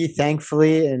 for me,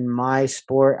 thankfully, in my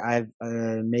sport, I've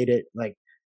made it like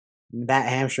that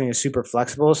hamstring is super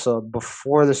flexible. So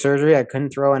before the surgery, I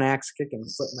couldn't throw an axe kick and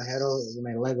flip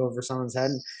my leg over someone's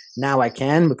head. Now I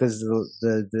can, because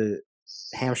the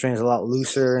hamstring is a lot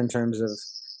looser in terms of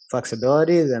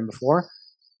flexibility than before.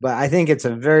 But I think it's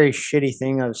a very shitty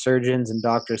thing of surgeons and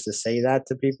doctors to say that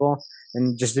to people.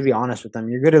 And just to be honest with them,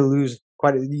 you're going to lose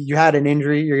you had an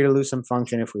injury, you're going to lose some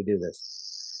function if we do this.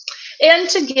 And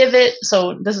to give it,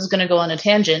 so this is going to go on a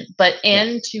tangent,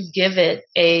 and to give it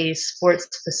a sports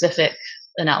specific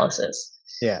analysis.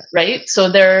 Yeah. Right.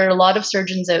 So there are a lot of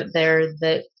surgeons out there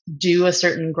that do a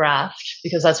certain graft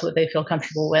because that's what they feel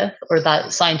comfortable with, or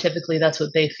that scientifically that's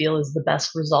what they feel is the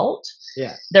best result.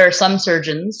 Yeah. There are some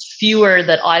surgeons, fewer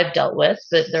that I've dealt with,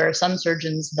 but there are some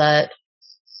surgeons that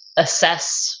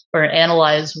assess or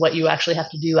analyze what you actually have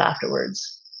to do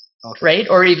afterwards. Okay. Right.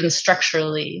 Or even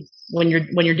structurally. When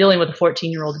you're dealing with a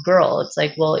 14-year-old girl, it's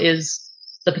like, well, is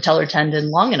the patellar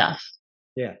tendon long enough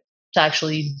to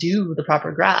actually do the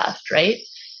proper graft, right?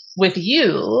 With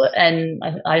you, and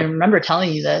I remember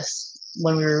telling you this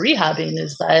when we were rehabbing,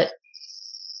 is that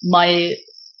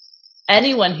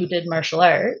anyone who did martial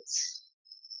arts,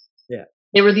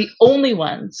 they were the only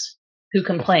ones who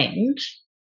complained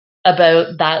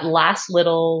about that last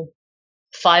little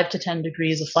 5 to 10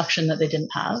 degrees of flexion that they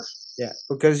didn't have. Yeah,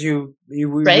 because you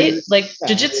right? Like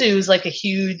jiu-jitsu is like a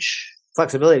huge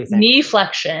flexibility thing. Knee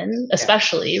flexion,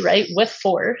 especially, right? With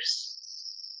force.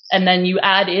 And then you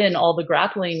add in all the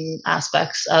grappling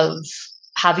aspects of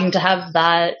having to have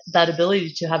that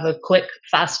ability to have a quick,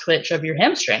 fast twitch of your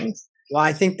hamstrings. Well,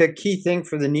 I think the key thing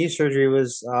for the knee surgery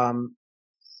was,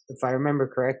 if I remember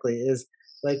correctly, is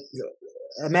like,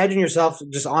 imagine yourself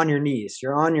just on your knees.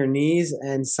 You're on your knees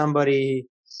and somebody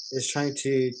is trying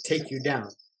to take you down.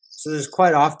 So there's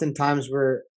quite often times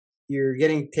where you're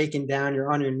getting taken down,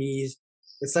 you're on your knees.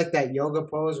 It's like that yoga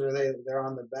pose where they're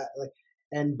on the back. Like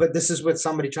but this is with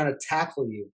somebody trying to tackle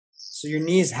you. So your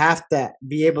knees have to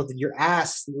be able to. Your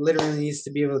ass literally needs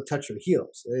to be able to touch your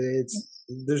heels.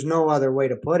 There's no other way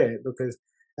to put it because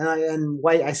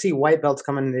I see white belts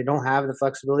come in and they don't have the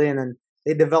flexibility, and then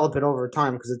they develop it over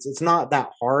time because it's not that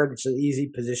hard. It's an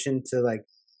easy position to like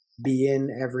be in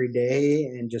every day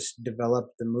and just develop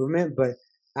the movement. But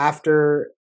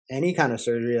after any kind of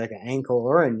surgery, like an ankle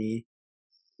or a knee,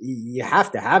 you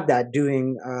have to have that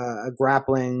doing a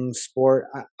grappling sport.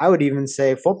 I would even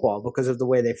say football because of the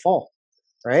way they fall,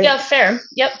 right? Yeah, fair.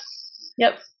 Yep.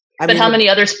 But how many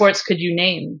other sports could you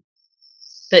name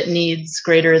that needs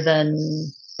greater than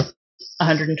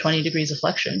 120 degrees of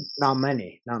flexion? Not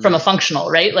many. From a functional,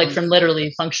 right? Like from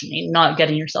literally functioning, not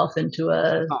getting yourself into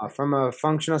a... from a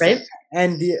functional, right?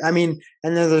 And and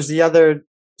then there's the other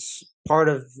part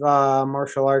of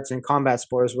martial arts and combat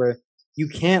sports where you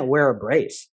can't wear a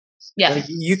brace. Yeah. Like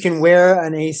you can wear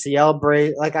an ACL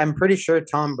brace. Like I'm pretty sure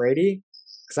Tom Brady,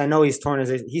 because I know he's torn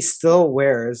he still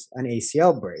wears an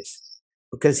ACL brace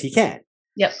because he can.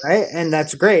 Yep. Right. And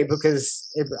that's great because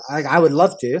I would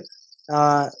love to,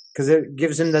 because it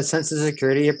gives him that sense of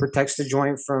security. It protects the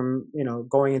joint from,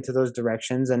 going into those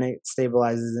directions, and it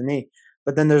stabilizes the knee.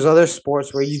 But then there's other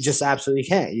sports where you just absolutely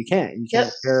can't. You can't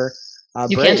wear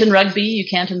you can't in rugby. You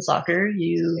can't in soccer.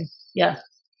 Yeah.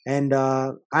 And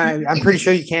I'm pretty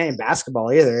sure you can't in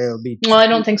basketball either. It'll be well, I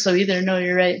don't think so either. No,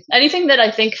 you're right. Anything that I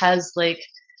think has like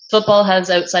football has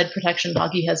outside protection,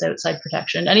 hockey has outside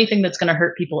protection. Anything that's going to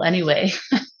hurt people anyway.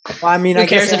 Well, I mean, who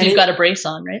cares if you've got a brace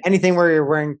on, right? Anything where you're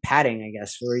wearing padding, I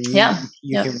guess, where you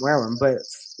can wear them. But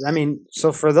I mean,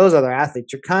 so for those other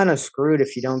athletes, you're kind of screwed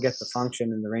if you don't get the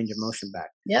function and the range of motion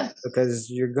back. Yeah, because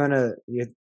you're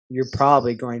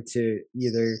probably going to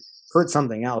either hurt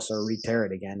something else or re-tear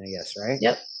it again, I guess, right?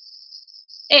 Yep.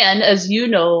 And as you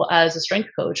know, as a strength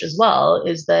coach as well,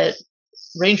 is that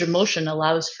range of motion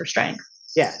allows for strength.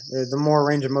 Yeah, the more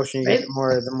range of motion you get,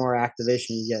 the more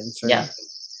activation you get in certain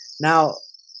things. Now,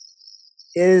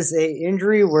 is a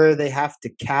injury where they have to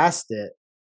cast it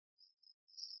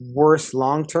worse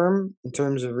long term in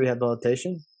terms of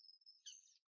rehabilitation?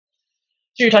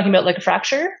 So you're talking about like a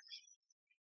fracture?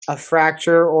 A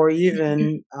fracture, or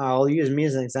even I'll use me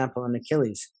as an example, an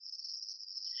Achilles.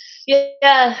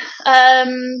 Yeah.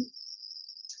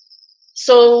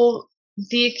 So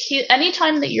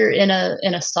anytime that you're in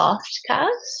a soft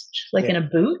cast, like in a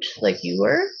boot, like you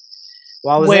were.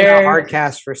 Well, I was in a hard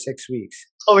cast for 6 weeks.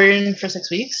 Oh, we're in for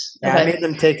 6 weeks? Yeah, okay. I made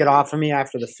them take it off of me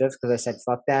after the 5th because I said,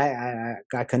 fuck that.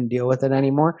 I couldn't deal with it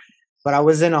anymore. But I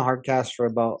was in a hard cast for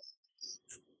about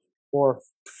 4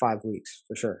 to 5 weeks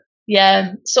for sure.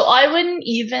 Yeah. So I wouldn't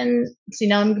even see,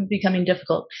 now I'm becoming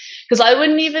difficult, because I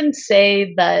wouldn't even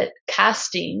say that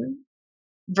casting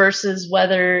versus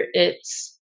whether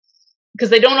it's, because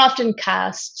they don't often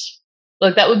cast,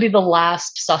 like that would be the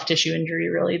last soft tissue injury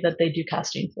really that they do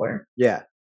casting for. Yeah.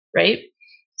 Right.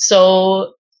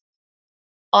 So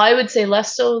I would say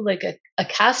less so like a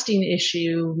casting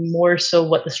issue, more so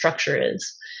what the structure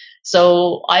is.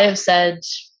 So I have said,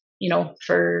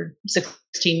 for 16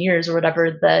 years or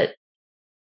whatever, that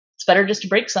it's better just to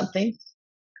break something,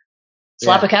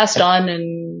 slap a cast on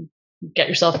and get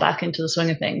yourself back into the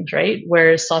swing of things, right?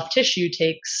 Whereas soft tissue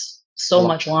takes so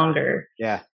much longer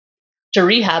to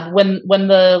rehab. When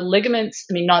the ligaments,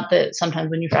 I mean, not that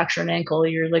sometimes when you fracture an ankle,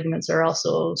 your ligaments are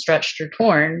also stretched or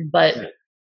torn, but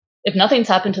if nothing's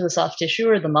happened to the soft tissue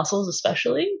or the muscles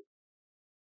especially,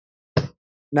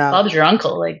 Bob's your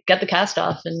uncle. Like, get the cast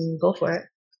off and go for it.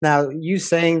 Now, you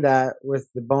saying that with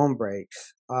the bone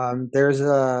breaks, there's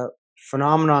a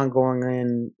phenomenon going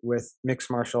in with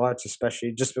mixed martial arts,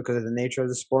 especially just because of the nature of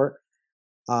the sport,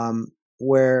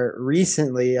 where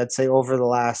recently, I'd say over the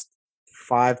last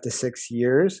 5 to 6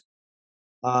 years,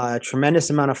 a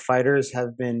tremendous amount of fighters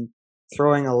have been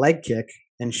throwing a leg kick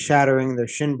and shattering their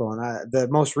shin bone. The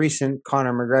most recent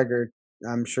Conor McGregor,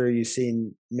 I'm sure you've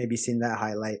maybe seen that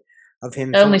highlight of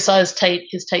him. I only saw his tight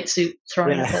suit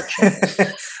throwing a pitch.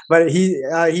 But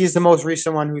he's the most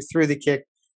recent one who threw the kick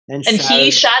and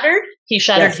he shattered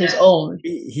his own.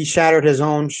 He shattered his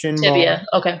own shin tibia.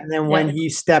 Bone. Okay. And then when he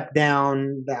stepped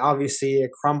down, obviously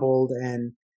it crumbled.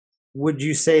 And would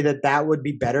you say that would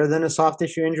be better than a soft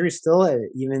tissue injury still,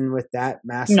 even with that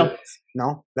massive?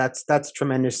 No, that's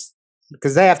tremendous,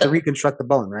 because they have to reconstruct the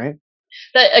bone, right?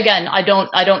 That, again, I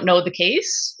don't know the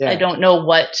case. I don't know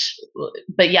what,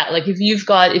 but yeah, like if you've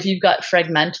got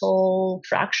fragmental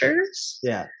fractures,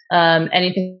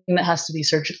 anything that has to be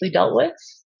surgically dealt with,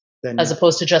 then, as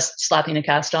opposed to just slapping a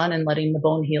cast on and letting the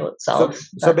bone heal itself.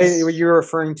 So basically what you're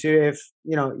referring to, if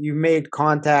you made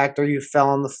contact or you fell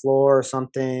on the floor or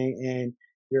something and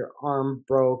your arm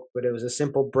broke, but it was a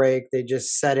simple break. They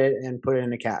just set it and put it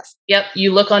in a cast. Yep.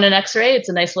 You look on an X-ray; it's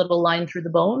a nice little line through the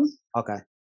bone. Okay.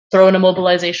 Throw an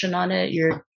immobilization on it,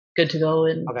 you're good to go.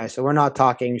 And okay, so we're not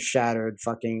talking shattered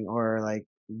fucking or like.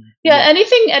 Yeah,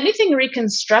 anything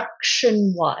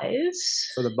reconstruction wise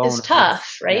for the bone is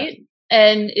tough, right? Yeah.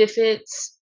 And if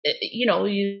it's,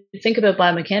 you think about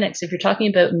biomechanics, if you're talking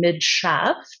about mid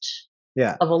shaft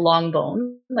of a long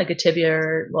bone, like a tibia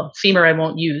or, well, femur I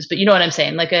won't use, but you know what I'm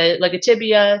saying, like a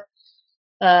tibia,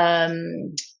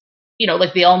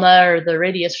 like the ulna or the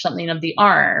radius or something of the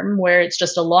arm, where it's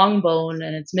just a long bone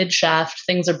and it's mid shaft,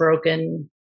 things are broken,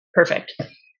 perfect.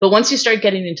 But once you start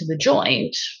getting into the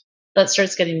joint, that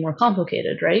starts getting more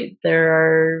complicated, right?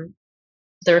 There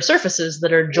are surfaces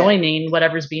that are joining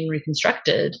whatever's being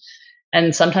reconstructed,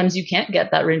 and sometimes you can't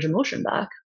get that range of motion back.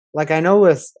 Like I know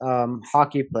with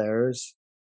hockey players,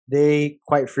 they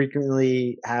quite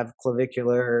frequently have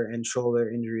clavicular and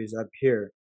shoulder injuries up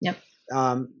here. Yep.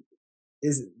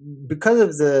 Is because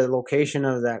of the location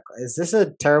of that, is this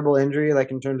a terrible injury, like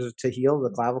in terms of to heal the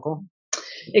clavicle?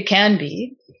 It can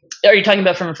be. Are you talking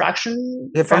about from a fracture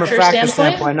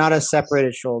standpoint? Not a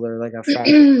separated shoulder, like a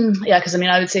fracture? Yeah, because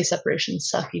I would say separations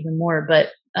suck even more. But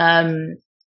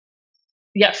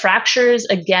fractures,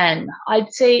 again,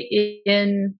 I'd say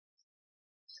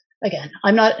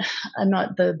I'm not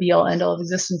the be all end all of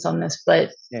existence on this,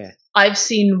 but I've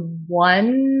seen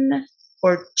one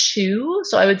or two.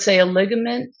 So I would say a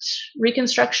ligament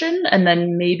reconstruction, and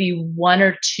then maybe one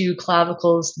or two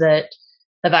clavicles that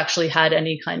have actually had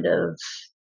any kind of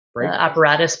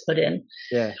apparatus put in.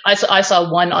 Yeah, I saw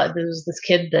one. There was this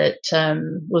kid that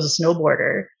was a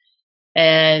snowboarder,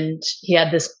 and he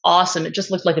had this awesome. It just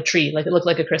looked like a tree, like it looked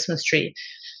like a Christmas tree,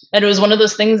 and it was one of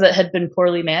those things that had been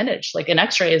poorly managed. Like an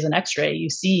X-ray is an X-ray. You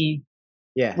see,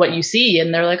 what you see,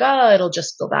 and they're like, oh, it'll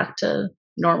just go back to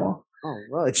normal. Oh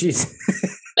well, jeez.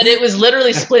 But it was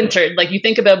literally splintered. Like you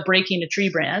think about breaking a tree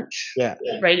branch,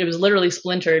 right? It was literally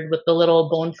splintered with the little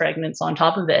bone fragments on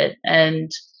top of it, and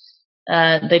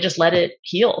they just let it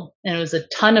heal. And it was a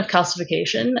ton of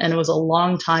calcification, and it was a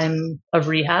long time of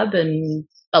rehab and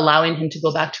allowing him to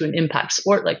go back to an impact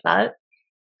sport like that.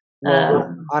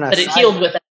 But it healed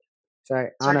with it. Sorry.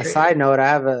 On a side note, I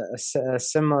have a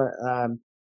similar.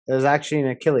 It was actually an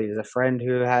Achilles. A friend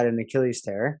who had an Achilles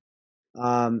tear.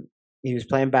 He was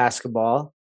playing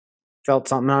basketball, felt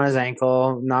something on his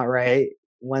ankle, not right.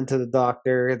 Went to the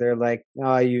doctor. They're like,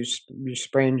 "Oh, you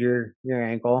sprained your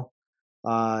ankle.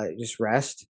 Just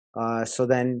rest." So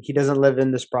then he doesn't live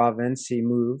in this province. He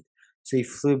moved, so he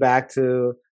flew back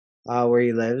to where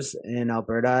he lives in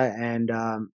Alberta, and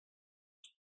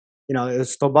it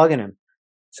was still bugging him.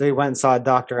 So he went and saw a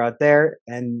doctor out there,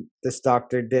 and this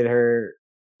doctor did her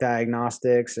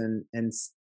diagnostics and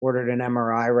ordered an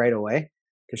MRI right away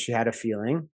because she had a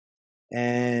feeling.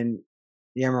 And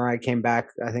the MRI came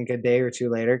back, I think, a day or two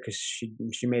later because she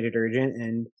made it urgent,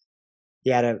 and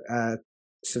he had a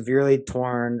severely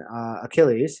torn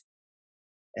Achilles,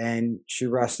 and she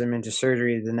rushed him into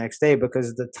surgery the next day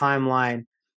because the timeline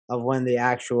of when the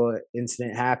actual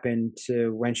incident happened to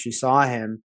when she saw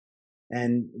him,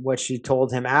 and what she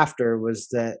told him after was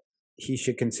that he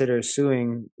should consider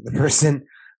suing the person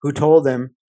who told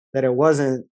him that it was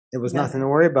nothing to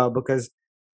worry about, because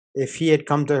if he had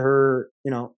come to her,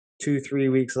 2-3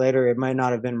 weeks later, it might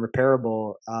not have been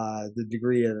repairable, the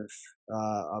degree of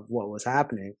what was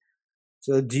happening.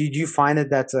 So did you find that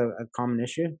that's a common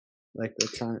issue? Like the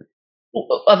time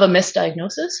of a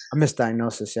misdiagnosis? A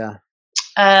misdiagnosis, yeah.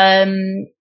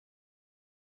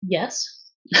 Yes.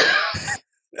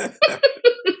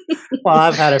 Well,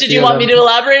 I've had a few. Did you want me to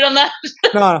elaborate on that?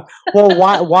 No. Well,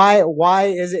 why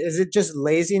is it? Is it just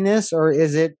laziness, or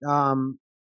is it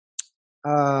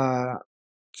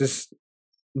just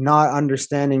not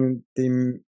understanding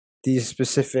these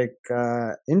specific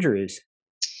injuries?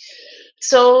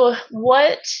 So,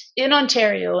 what in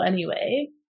Ontario anyway?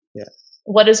 Yeah.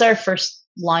 What is our first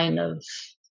line of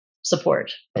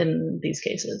support in these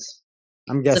cases?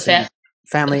 I'm guessing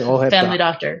family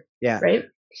doctor. Yeah. Right.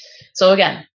 So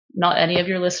again, not any of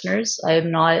your listeners.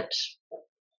 I'm not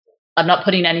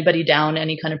putting anybody down,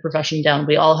 any kind of profession down.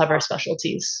 We all have our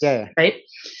specialties. Yeah. Right.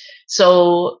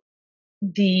 So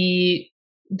the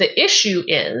issue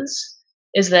is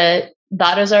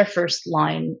that is our first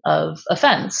line of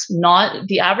offense. Not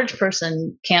the average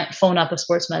person can't phone up a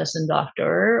sports medicine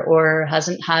doctor or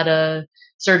hasn't had a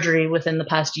surgery within the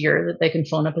past year that they can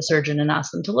phone up a surgeon and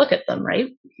ask them to look at them. Right.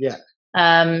 Yeah.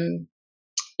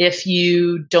 If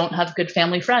you don't have good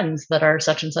family friends that are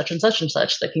such and such and such and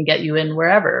such that can get you in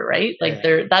wherever, right? Like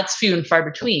that's few and far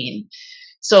between.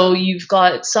 So you've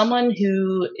got someone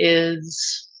who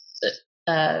is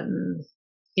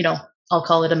I'll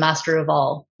call it a master of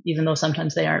all, even though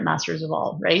sometimes they aren't masters of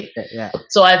all, right? Yeah.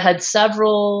 So I've had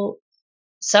several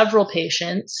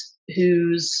patients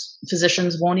whose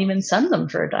physicians won't even send them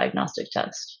for a diagnostic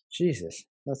test. Jesus,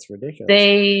 that's ridiculous.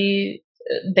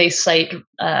 They cite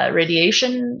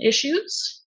radiation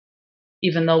issues,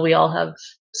 even though we all have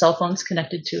cell phones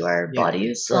connected to our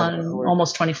bodies on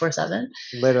almost 24/7.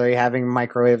 Literally having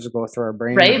microwaves go through our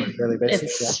brain right? on a daily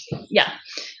basis.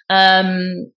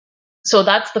 So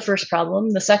that's the first problem.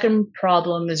 The second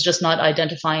problem is just not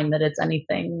identifying that it's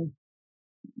anything,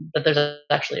 that there's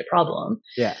actually a problem.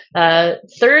 Yeah.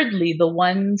 Thirdly, the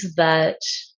ones that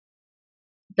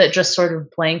just sort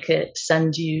of blanket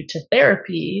send you to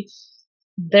therapy,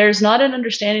 there's not an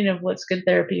understanding of what's good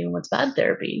therapy and what's bad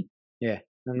therapy. Yeah.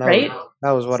 And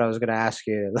that was what I was going to ask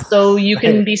you. So you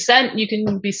can be sent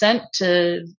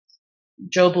to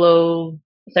Joe Blow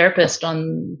therapist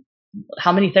on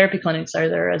how many therapy clinics are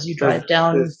there as you drive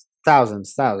down? There's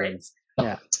thousands. Right?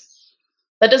 Yeah.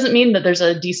 That doesn't mean that there's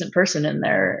a decent person in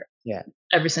there. Yeah.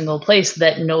 Every single place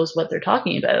that knows what they're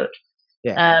talking about.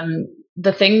 Yeah.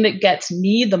 The thing that gets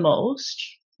me the most,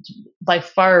 by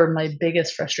far my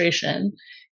biggest frustration,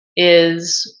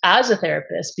 is as a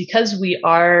therapist, because we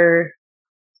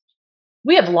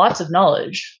have lots of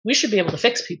knowledge, we should be able to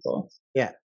fix people.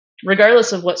 Yeah.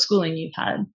 Regardless of what schooling you've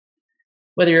had.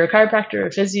 Whether you're a chiropractor, a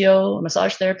physio, a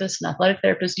massage therapist, an athletic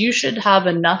therapist, you should have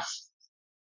enough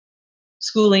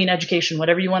schooling, education,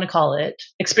 whatever you want to call it,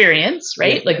 experience,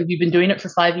 right? Yeah. Like if you've been doing it for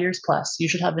 5 years plus, you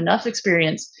should have enough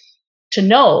experience to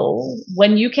know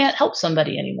when you can't help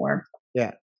somebody anymore.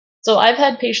 Yeah. So I've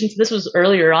had patients, this was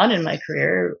earlier on in my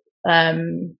career,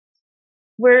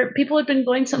 where people had been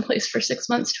going someplace for 6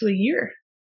 months to a year.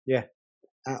 Yeah.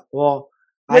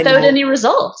 Without any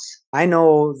results. I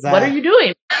know that. What are you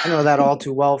doing? I know that all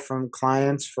too well from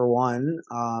clients, for one.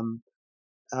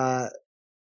 I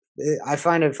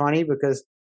find it funny because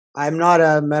I'm not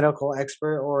a medical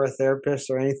expert or a therapist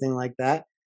or anything like that,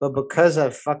 but because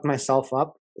I've fucked myself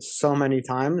up so many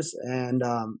times, and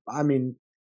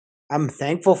I'm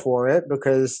thankful for it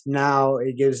because now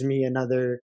it gives me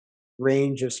another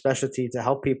range of specialty to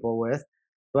help people with.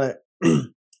 But I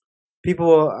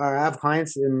have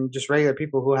clients and just regular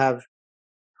people who have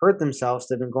hurt themselves.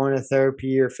 They've been going to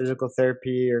therapy or physical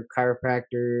therapy or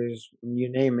chiropractors,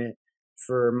 you name it,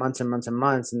 for months and months and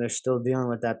months, and they're still dealing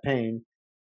with that pain.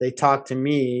 They talk to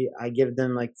me. I give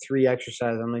them like 3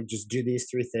 exercises. I'm like, just do these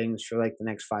 3 things for like the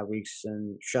next 5 weeks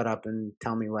and shut up and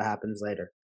tell me what happens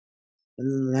later. And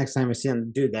then the next time I see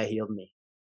them, dude, that healed me.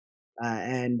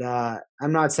 I'm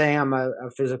not saying I'm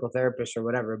a physical therapist or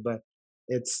whatever, but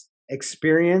it's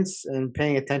experience and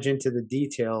paying attention to the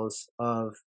details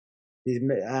of these.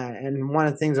 And one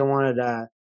of the things I wanted to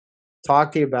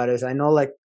talk to you about is, I know,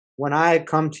 like, when I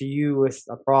come to you with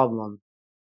a problem,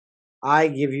 I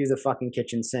give you the fucking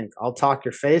kitchen sink. I'll talk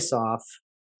your face off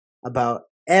about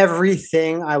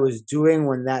everything I was doing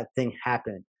when that thing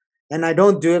happened. And I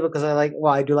don't do it because I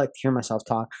do like to hear myself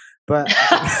talk, but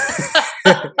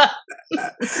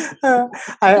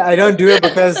I don't do it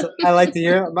because I like to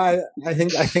hear I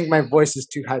think my voice is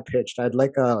too high pitched. I'd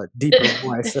like a deeper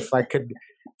voice. If I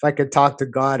could talk to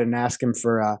God and ask him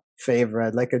for a favor,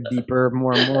 I'd like a deeper,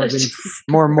 more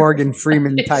Morgan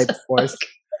Freeman type voice.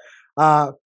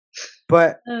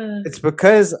 But it's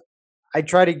because I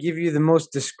try to give you the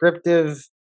most descriptive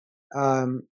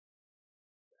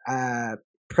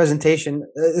presentation,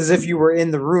 as if you were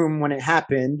in the room when it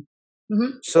happened.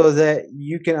 Mm-hmm. So that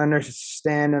you can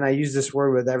understand, and I use this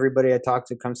word with everybody I talk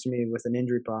to comes to me with an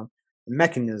injury problem,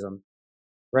 mechanism,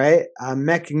 right? A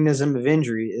mechanism of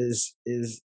injury is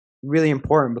really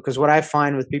important, because what I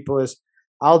find with people is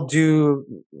I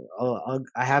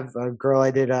have a girl,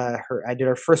 I did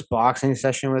her first boxing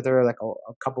session with her like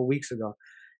a couple weeks ago,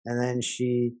 and then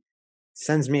she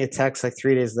sends me a text like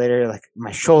 3 days later, like,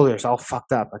 my shoulder's all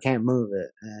fucked up. I can't move it.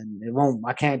 And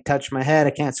I can't touch my head.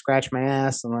 I can't scratch my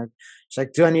ass. I'm like, she's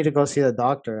like, do I need to go see the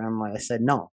doctor? And I said,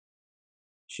 no.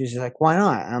 She's like, why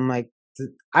not? And I'm like,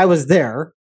 I was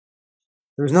there.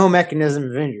 There was no mechanism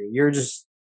of injury. You're just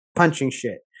punching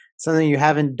shit. Something you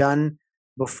haven't done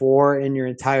before in your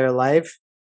entire life.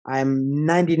 I'm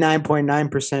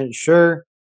 99.9% sure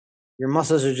your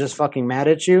muscles are just fucking mad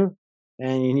at you.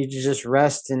 And you need to just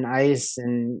rest and ice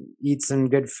and eat some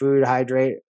good food,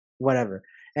 hydrate, whatever.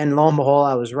 And lo and behold,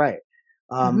 I was right.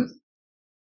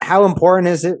 How important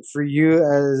is it for you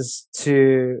as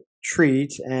to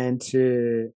treat and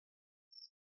to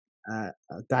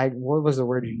what was the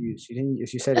word you used?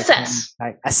 You said assess.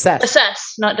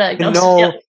 Assess, not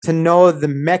diagnose. To know the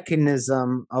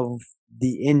mechanism of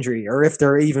the injury, or if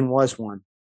there even was one.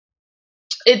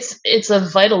 It's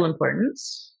of vital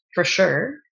importance for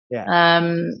sure. Yeah.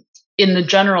 In the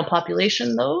general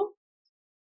population, though,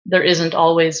 there isn't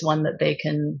always one that they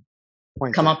can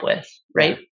come up with,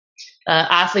 right? Yeah.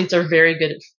 Athletes are very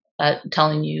good at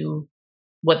telling you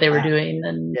what they were doing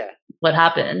and what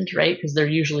happened, right? Because there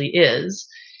usually is.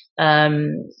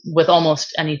 With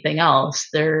almost anything else,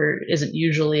 there isn't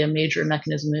usually a major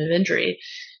mechanism of injury.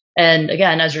 And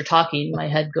again, as you're talking, my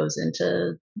head goes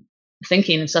into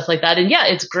thinking and stuff like that. And yeah,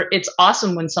 it's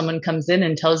awesome when someone comes in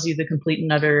and tells you the complete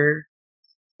and utter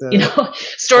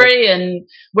story and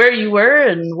where you were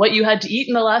and what you had to eat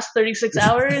in the last 36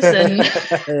 hours. And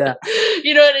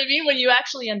you know what I mean? When you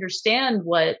actually understand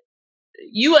what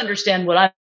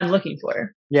I'm looking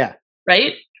for. Yeah.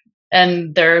 Right.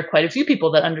 And there are quite a few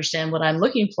people that understand what I'm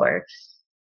looking for,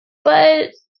 but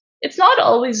it's not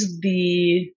always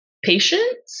the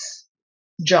patient's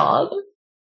job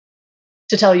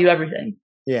to tell you everything.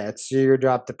 Yeah. It's your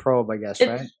job to probe, I guess,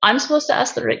 right? I'm supposed to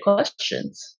ask the right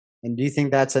questions. And do you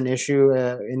think that's an issue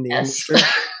in the industry?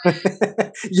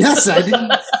 Yes, I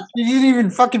didn't. You didn't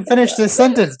even fucking finish this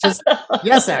sentence. Just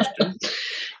yes, Ashton.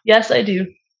 Yes, I do.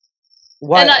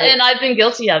 What? And I've been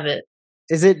guilty of it.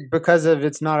 Is it because of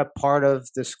it's not a part of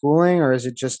the schooling, or is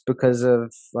it just because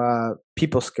of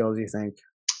people skills, you think?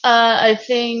 I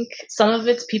think some of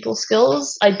it's people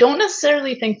skills. I don't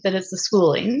necessarily think that it's the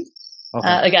schooling.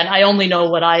 Okay. Again, I only know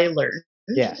what I learned.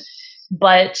 Yeah.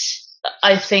 But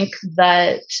I think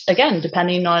that, again,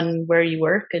 depending on where you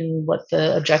work and what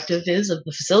the objective is of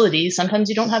the facility, sometimes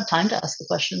you don't have time to ask the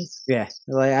questions. Yeah.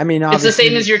 Like, I mean, it's the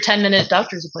same as your 10-minute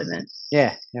doctor's appointment.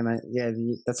 Yeah. Yeah.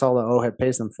 That's all the OHIP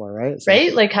pays them for, right? So,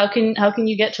 right? Like, how can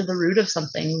you get to the root of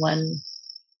something when...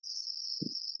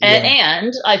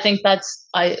 And I think that's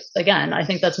I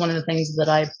think that's one of the things that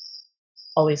I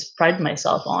always prided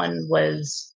myself on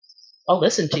was I'll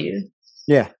listen to you.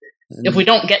 Yeah. If we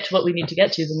don't get to what we need to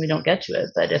get to, then we don't get to it.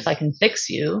 But if I can fix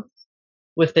you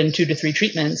within 2 to 3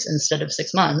 treatments instead of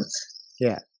 6 months.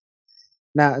 Yeah.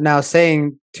 Now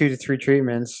saying 2 to 3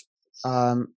 treatments,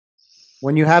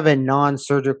 when you have a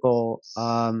non-surgical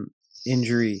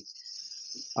injury,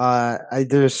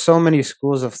 there's so many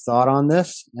schools of thought on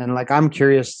this, and like I'm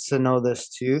curious to know this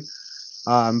too,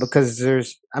 because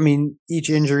each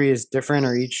injury is different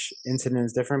or each incident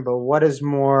is different. But what is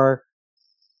more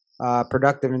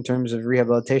productive in terms of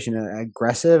rehabilitation,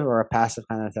 aggressive or a passive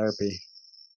kind of therapy?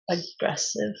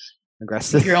 Aggressive. If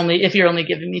Aggressive. you're only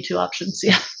giving me 2 options,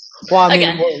 yeah. Well, I mean,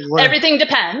 again, everything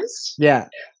depends. Yeah.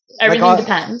 Everything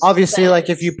depends. Obviously, like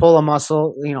if you pull a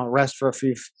muscle, rest for a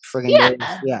few friggin' days.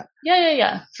 Yeah.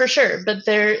 Yeah, for sure. But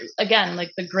there, again,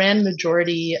 like the grand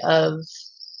majority of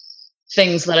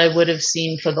things that I would have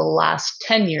seen for the last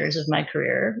 10 years of my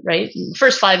career, right? The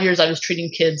first 5 years, I was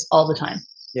treating kids all the time.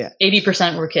 Yeah.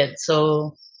 80% were kids.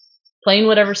 So playing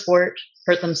whatever sport,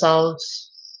 hurt themselves.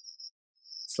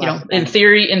 In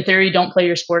theory, don't play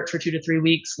your sport for 2 to 3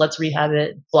 weeks. Let's rehab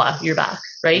it. Blah, you're back,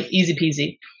 right? Easy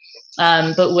peasy.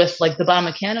 But with like the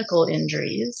biomechanical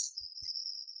injuries,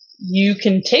 you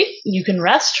can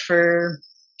rest for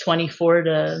 24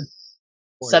 to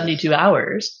 72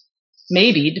 hours,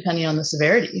 maybe depending on the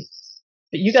severity.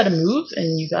 But you got to move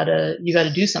and you got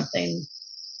to do something.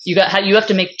 You have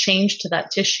to make change to that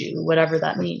tissue, whatever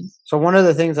that means. So one of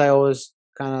the things I always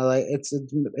kind of like,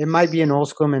 it might be an old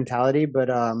school mentality, but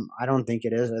I don't think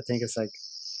it is. I think it's like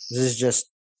this is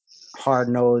just hard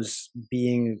nosed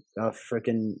being a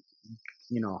freaking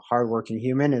hardworking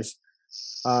human. Is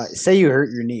say you hurt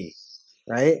your knee,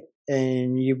 right?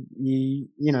 And you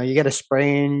get a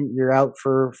sprain, you're out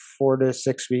for 4 to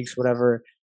 6 weeks, whatever.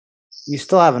 You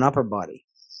still have an upper body,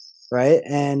 right?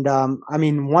 And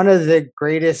one of the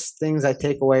greatest things I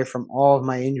take away from all of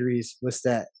my injuries was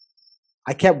that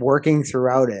I kept working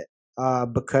throughout it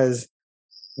because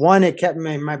one, it kept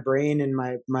my brain and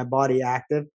my body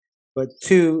active, but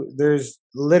 2, there's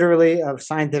literally a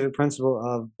scientific principle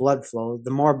of blood flow.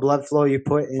 The more blood flow you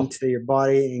put into your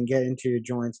body and get into your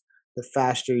joints, the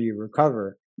faster you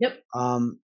recover. Yep.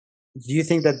 Do you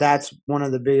think that that's one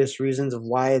of the biggest reasons of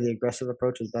why the aggressive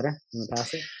approach is better than the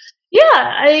passive?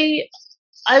 Yeah,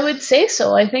 I would say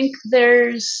so. I think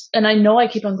and I know I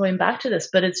keep on going back to this,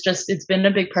 but it's been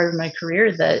a big part of my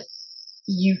career that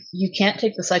you can't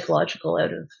take the psychological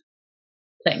out of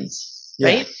things,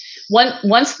 right?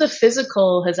 Once the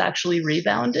physical has actually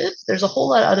rebounded, there's a whole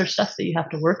lot of other stuff that you have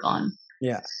to work on.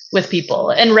 Yeah. With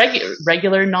people and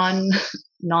regular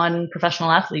non-professional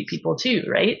athlete people too,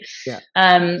 right? Yeah.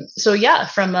 So yeah,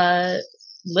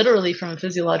 literally from a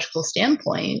physiological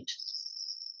standpoint,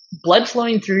 blood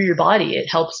flowing through your body,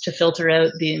 it helps to filter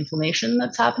out the inflammation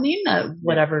that's happening at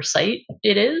whatever site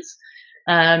it is.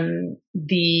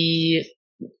 The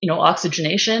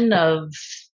oxygenation of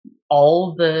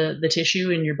all the tissue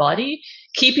in your body,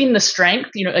 keeping the strength,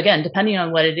 again, depending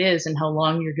on what it is and how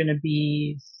long you're going to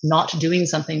be not doing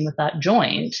something with that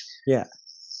joint. Yeah.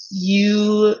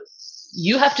 You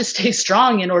have to stay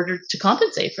strong in order to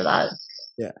compensate for that.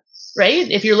 Yeah. Right?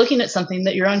 If you're looking at something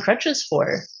that you're on crutches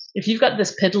for, if you've got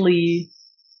this piddly,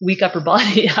 weak upper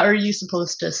body, how are you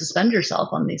supposed to suspend yourself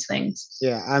on these things?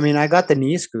 Yeah. I mean, I got the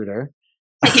knee scooter.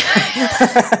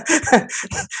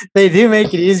 They do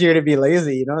make it easier to be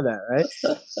lazy, you know that, right?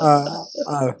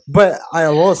 But I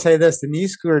will say this: the knee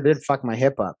scooter did fuck my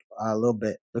hip up a little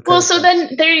bit. Well, so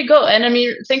then there you go. And I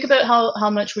mean, think about how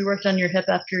much we worked on your hip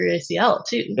after your ACL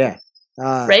too. Yeah.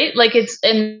 Right? Like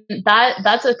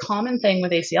that's a common thing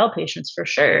with ACL patients for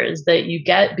sure, is that you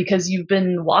get, because you've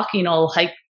been walking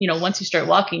once you start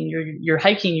walking, you're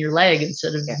hiking your leg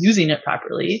instead of using it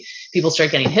properly. People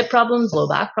start getting hip problems, low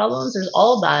back problems. There's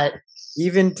all that,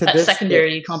 even to that this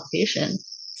secondary complication.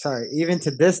 Sorry, even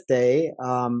to this day,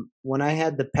 when I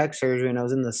had the pec surgery and I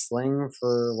was in the sling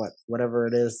for whatever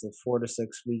it is, the 4 to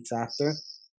 6 weeks after,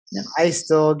 I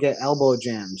still get elbow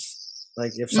jams.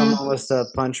 Like if someone was to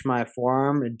punch my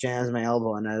forearm, it jams my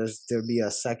elbow, and there'd be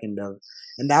a second of.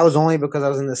 And that was only because I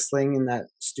was in the sling in that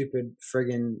stupid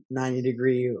friggin'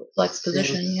 90-degree flex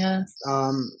position, yeah.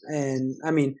 And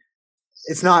I mean,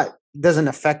 doesn't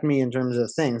affect me in terms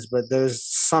of things, but there's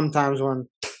sometimes when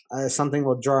something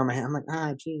will jar my hand. I'm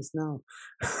like, geez, no.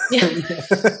 Yeah.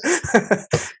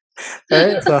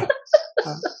 Right? So,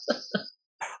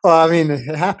 well, I mean,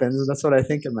 it happens. That's what I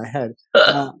think in my head.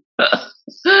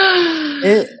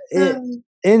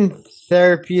 In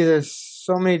therapy, there's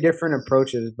so many different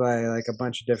approaches by like a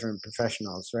bunch of different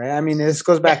professionals, right? I mean, this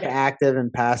goes back to active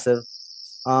and passive.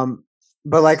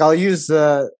 But like I'll use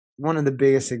one of the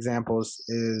biggest examples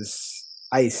is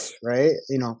ice, right?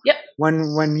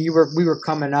 When we were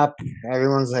coming up,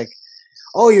 everyone's like,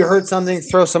 oh, you hurt something,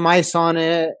 throw some ice on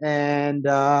it and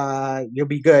you'll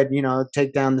be good,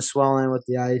 take down the swelling with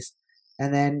the ice.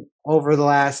 And then over the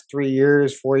last 3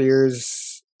 years, 4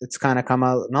 years, it's kind of come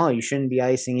out, no, you shouldn't be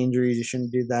icing injuries, you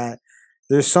shouldn't do that.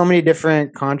 There's so many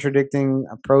different contradicting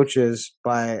approaches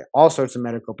by all sorts of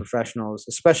medical professionals,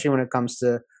 especially when it comes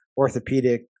to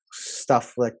orthopedic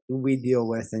stuff like we deal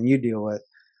with and you deal with.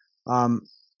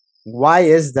 Why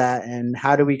is that, and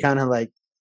how do we kind of like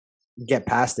get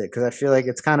past it? Because I feel like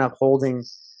it's kind of holding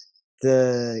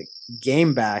the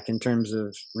game back in terms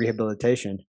of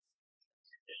rehabilitation.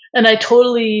 And I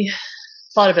totally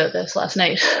thought about this last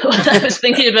night when I was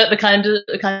thinking about the kinds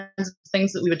of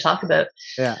things that we would talk about.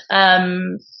 Yeah.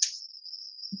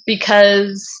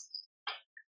 Because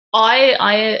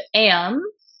I am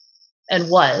and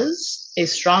was a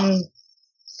strong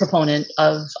proponent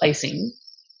of icing.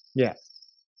 Yeah.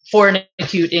 For an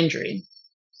acute injury.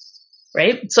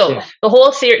 Right? So the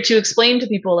whole theory, to explain to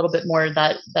people a little bit more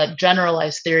that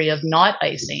generalized theory of not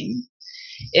icing,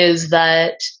 is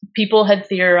that people had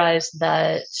theorized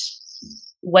that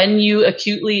when you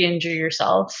acutely injure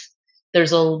yourself,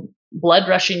 there's a blood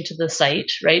rushing to the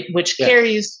site, right? Which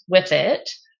carries with it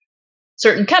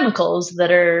certain chemicals that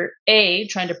are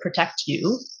trying to protect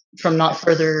you from not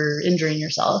further injuring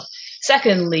yourself.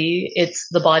 Secondly, it's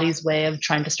the body's way of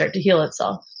trying to start to heal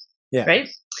itself. Yeah. Right?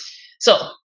 So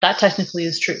that technically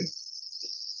is true.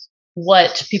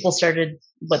 What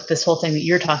this whole thing that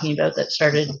you're talking about that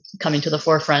started coming to the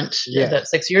forefront about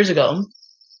 6 years ago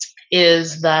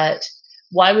is that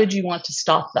why would you want to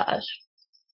stop that?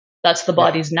 That's the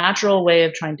body's natural way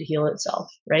of trying to heal itself,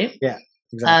 right? Yeah,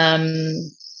 exactly.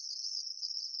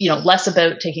 Less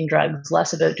about taking drugs,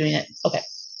 less about doing it. Okay.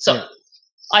 So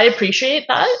I appreciate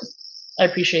that. I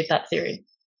appreciate that theory.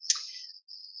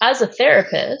 As a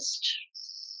therapist,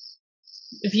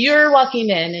 if you're walking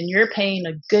in and you're paying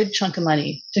a good chunk of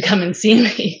money to come and see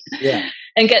me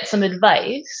and get some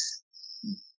advice,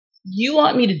 you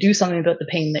want me to do something about the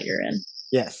pain that you're in.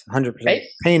 Yes, 100%. Right?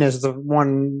 Pain is the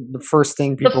first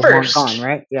thing people want gone,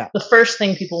 right? Yeah. The first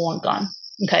thing people want gone.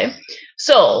 Okay.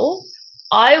 So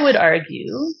I would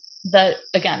argue that,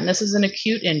 again, this is an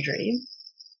acute injury.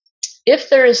 If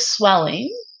there is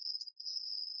swelling,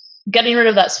 getting rid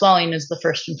of that swelling is the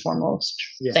first and foremost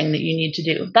thing that you need to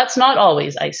do. That's not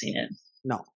always icing it.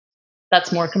 No.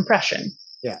 That's more compression.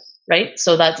 Yeah. Right?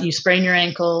 So that you sprain your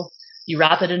ankle, you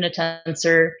wrap it in a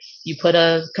tensor, you put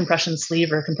a compression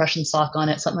sleeve or a compression sock on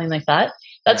it, something like that.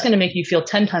 That's going to make you feel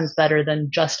 10 times better than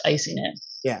just icing it.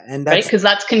 Yeah. And that's, right? Because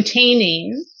that's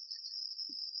containing,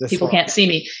 people can't see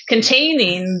me,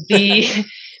 containing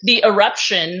the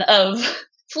eruption of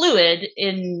fluid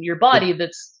in your body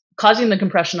that's causing the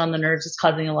compression on the nerves. It's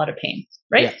causing a lot of pain,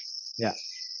 right? Yeah.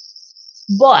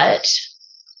 But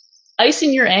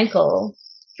icing your ankle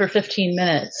for 15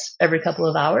 minutes every couple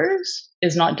of hours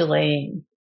is not delaying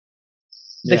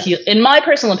the in my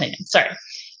personal opinion.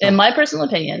 In my personal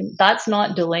opinion, that's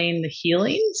not delaying the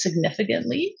healing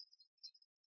significantly.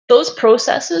 Those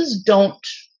processes don't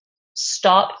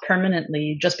stop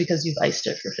permanently just because you've iced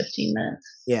it for 15 minutes.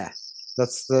 Yeah,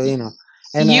 that's the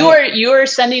and you are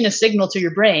sending a signal to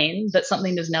your brain that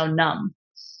something is now numb.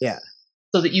 Yeah.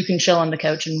 So that you can chill on the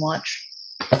couch and watch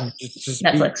just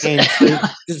Netflix. Be pain-free.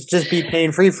 just be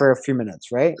pain-free for a few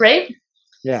minutes, right? Right.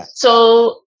 Yeah.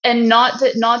 So, and not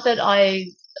that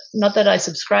I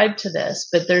subscribe to this,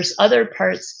 but there's other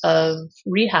parts of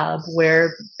rehab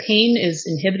where pain is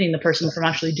inhibiting the person from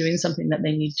actually doing something that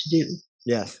they need to do.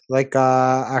 Yes, like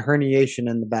a herniation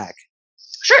in the back.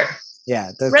 Sure.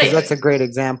 Yeah, because that's a great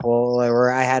example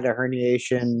where I had a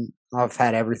herniation. I've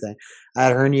had everything. I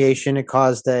had a herniation. It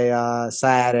caused a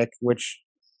sciatic, which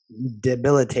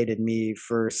debilitated me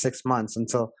for 6 months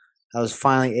until I was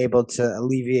finally able to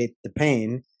alleviate the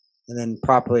pain and then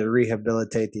properly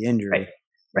rehabilitate the injury.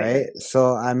 Right.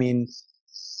 So, I mean,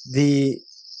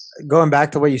 going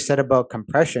back to what you said about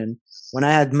compression, when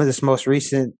I had this most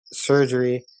recent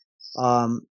surgery,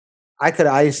 I could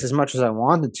ice as much as I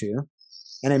wanted to,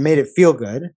 and it made it feel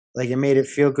good. Like it made it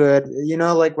feel good,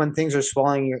 like when things are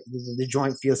swelling, the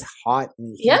joint feels hot.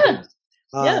 And yeah.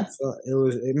 So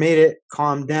it made it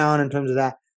calm down in terms of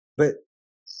that. But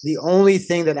the only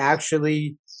thing that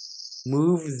actually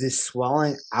moved the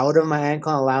swelling out of my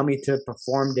ankle and allowed me to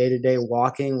perform day-to-day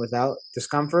walking without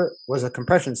discomfort was a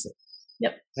compression stick.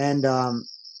 Yep. And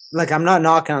like I'm not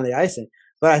knocking on the icing,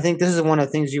 but I think this is one of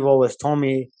the things you've always told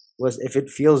me was if it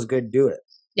feels good, do it.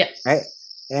 Yeah. Right.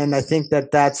 And I think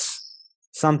that's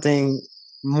something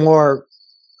more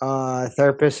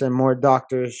therapists and more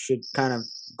doctors should kind of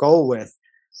go with,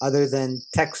 other than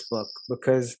textbook,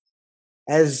 because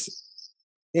as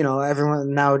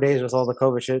everyone nowadays with all the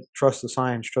COVID shit, trust the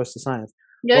science.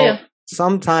 Yeah, well,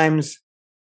 sometimes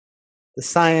the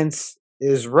science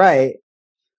is right,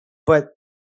 but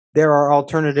there are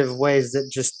alternative ways that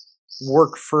just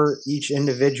work for each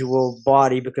individual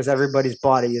body, because everybody's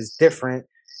body is different.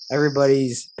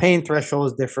 Everybody's pain threshold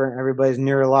is different. Everybody's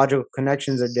neurological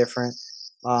connections are different.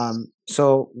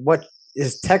 So what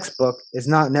is textbook is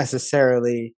not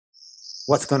necessarily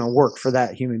what's going to work for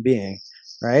that human being,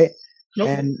 right?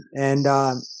 Nope.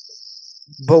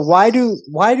 But why do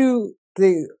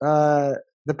the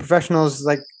professionals,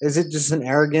 like, is it just an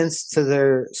arrogance to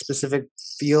their specific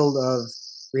field of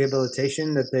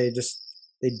rehabilitation that they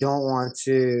don't want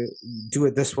to do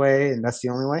it this way and that's the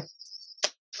only way?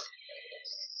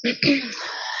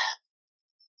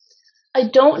 I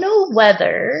don't know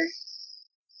whether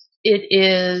it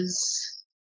is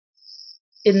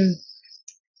I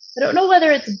don't know whether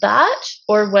it's that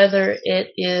or whether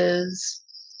it is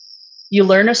you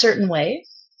learn a certain way.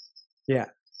 Yeah.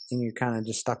 And you're kind of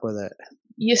just stuck with it.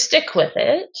 You stick with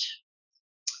it.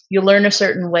 You learn a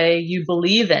certain way. You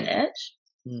believe in it.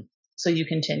 So you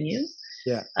continue.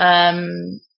 Yeah.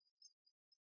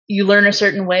 You learn a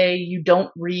certain way. You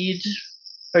don't read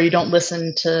or you don't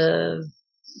listen to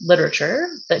literature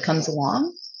that comes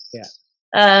along. Yeah.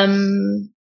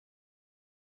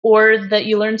 Or that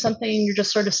you learn something and you're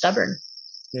just sort of stubborn.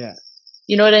 Yeah.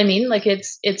 You know what I mean? Like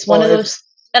it's one of those,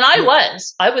 and I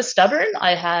was stubborn.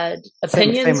 I had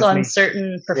opinions on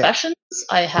certain professions.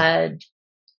 Yeah. I had,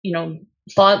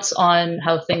 thoughts on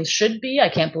how things should be. I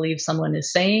can't believe someone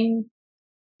is saying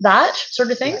that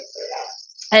sort of thing.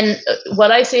 And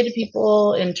what I say to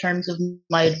people in terms of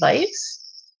my advice,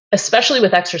 especially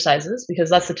with exercises, because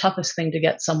that's the toughest thing to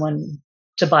get someone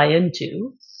to buy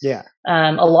into. Yeah.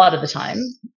 A lot of the time,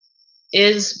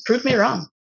 is prove me wrong.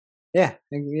 Yeah.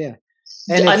 Yeah.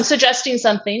 And I'm suggesting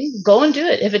something, go and do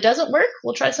it. If it doesn't work,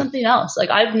 we'll try something else. Like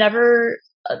I've never,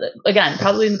 again,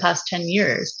 probably in the past 10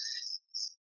 years,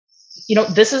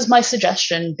 this is my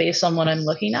suggestion based on what I'm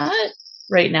looking at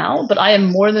right now, but I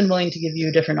am more than willing to give you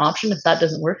a different option if that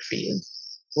doesn't work for you.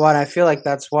 Well, and I feel like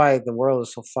that's why the world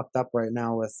is so fucked up right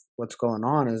now with what's going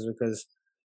on, is because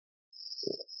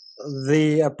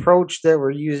the approach that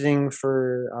we're using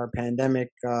for our pandemic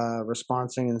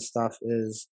responding and stuff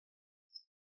is,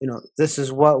 this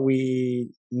is what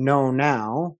we know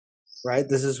now, right?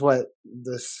 This is what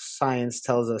the science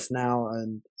tells us now.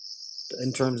 And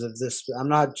in terms of this, I'm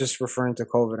not just referring to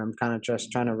COVID. I'm kind of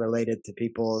just trying to relate it to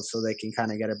people so they can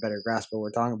kind of get a better grasp of what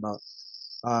we're talking about.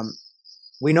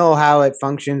 We know how it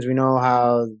functions. We know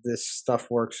how this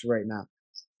stuff works right now.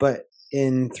 But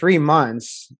in 3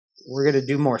 months, we're going to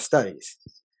do more studies.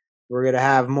 We're going to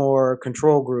have more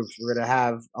control groups. We're going to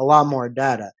have a lot more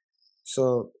data.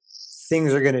 So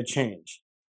things are going to change.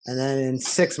 And then in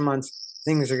 6 months,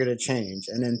 things are going to change.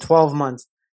 And in 12 months,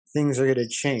 things are going to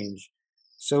change.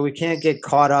 So we can't get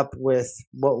caught up with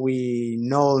what we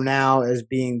know now as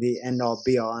being the end all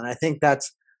be all. And I think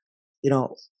that's,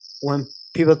 when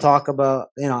people talk about,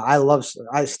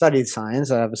 I studied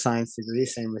science. I have a science degree.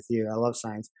 Same with you. I love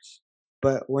science.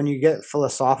 But when you get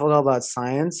philosophical about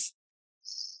science,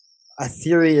 a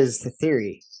theory is the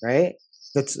theory, right?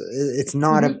 It's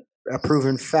not a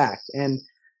proven fact. And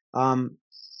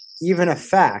even a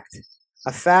fact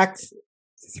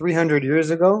 300 years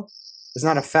ago is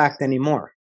not a fact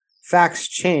anymore. Facts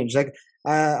change. Like,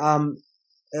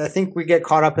 I think we get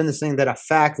caught up in this thing that a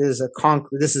fact is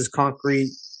this is concrete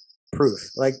proof.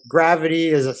 Like gravity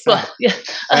is a fact. Well, yeah.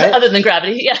 Right? Other than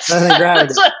gravity, yes. Other than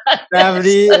gravity.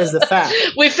 Gravity is a fact.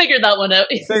 We figured that one out.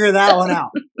 Figured that one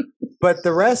out. But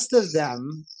the rest of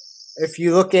them, if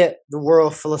you look at the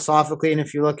world philosophically, and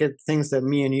if you look at things that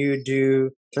me and you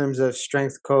do in terms of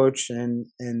strength coach and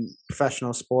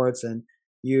professional sports, and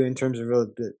you in terms of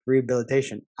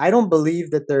rehabilitation, I don't believe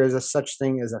that there is a such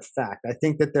thing as a fact. I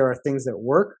think that there are things that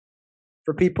work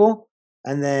for people,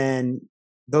 and then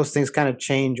those things kind of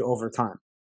change over time,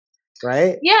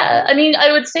 right? Yeah, I mean,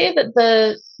 I would say that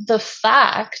the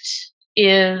fact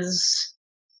is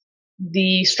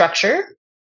the structure.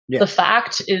 Yeah. The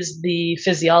fact is the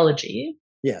physiology.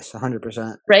 Yes,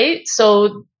 100%. Right?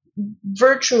 So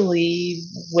virtually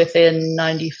within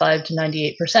 95 to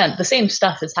 98%, the same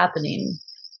stuff is happening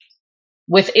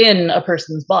within a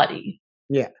person's body.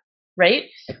 Yeah. Right?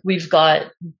 We've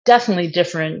got definitely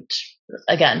different,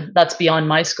 again, that's beyond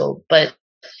my scope, but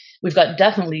we've got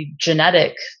definitely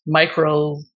genetic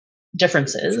micro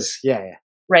differences. Yeah.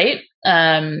 Right?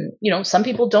 Some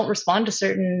people don't respond to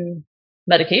certain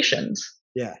medications.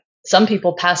 Yeah. Some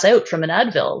people pass out from an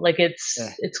Advil. Like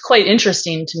it's quite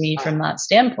interesting to me from that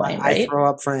standpoint, right? I throw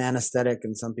up for an anesthetic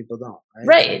and some people don't, right?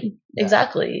 Right. Yeah.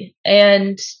 Exactly.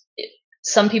 And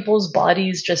some people's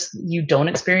bodies you don't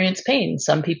experience pain.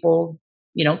 Some people,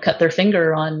 cut their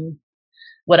finger on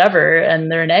whatever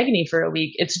and they're in agony for a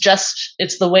week. It's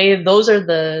the way those are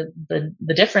the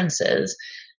differences.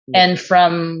 Yeah. And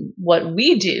from what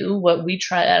we do, what we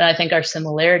try, and I think our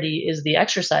similarity is the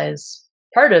exercise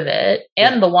part of it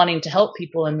and the wanting to help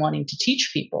people and wanting to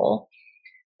teach people,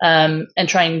 and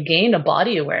try and gain a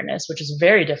body awareness, which is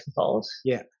very difficult.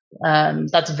 Yeah.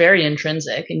 That's very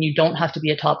intrinsic, and you don't have to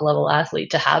be a top level athlete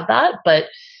to have that. But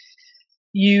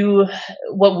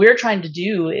what we're trying to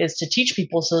do is to teach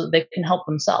people so that they can help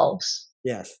themselves.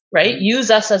 Yes. Right?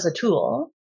 Use us as a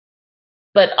tool,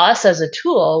 but us as a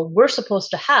tool, we're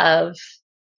supposed to have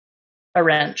a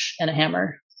wrench and a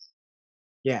hammer.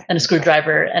 Yeah. And a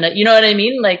screwdriver and you know what I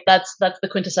mean? Like that's the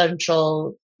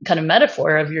quintessential kind of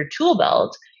metaphor of your tool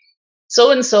belt.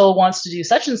 So-and-so wants to do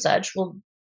such and such. Well,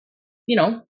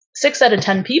 6 out of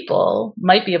 10 people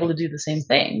might be able to do the same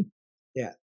thing.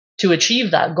 Yeah. To achieve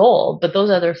that goal. But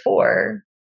those other 4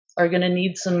 are going to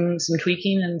need some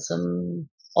tweaking and some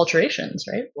alterations,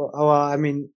 right? Well, I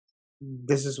mean,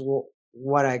 this is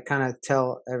what I kind of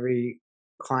tell every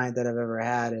client that I've ever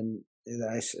had, and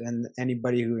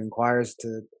anybody who inquires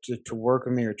to work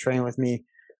with me or train with me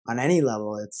on any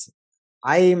level.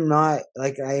 I'm not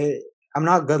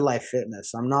Good Life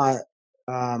Fitness. I'm not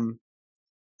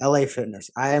LA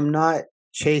Fitness. I am not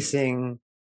chasing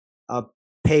a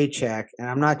paycheck, and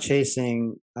I'm not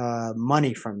chasing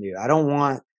money from you. I don't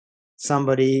want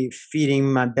somebody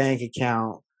feeding my bank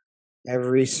account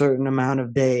every certain amount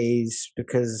of days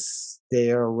because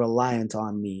they are reliant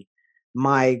on me.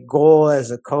 My goal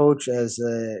as a coach, as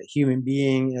a human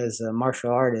being, as a martial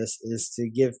artist, is to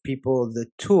give people the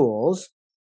tools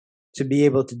to be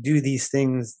able to do these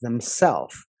things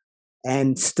themselves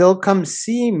and still come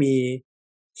see me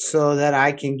so that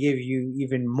I can give you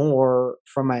even more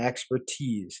from my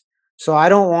expertise. So I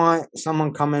don't want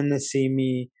someone coming to see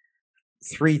me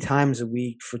 3 times a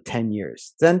week for 10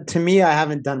 years. Then to me, I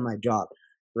haven't done my job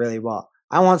really well.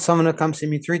 I want someone to come see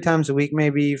me 3 times a week,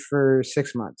 maybe for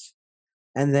 6 months.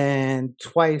 And then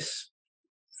twice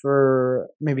for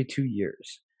maybe 2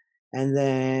 years. And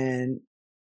then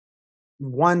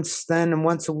once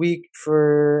a week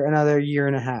for another year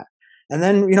and a half. And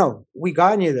then, we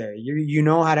gotten you there. You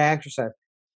know how to exercise.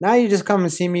 Now you just come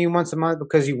and see me once a month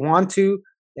because you want to,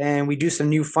 and we do some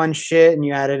new fun shit and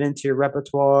you add it into your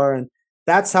repertoire. And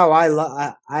that's how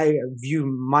I view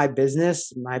my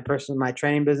business, my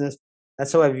training business.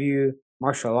 That's how I view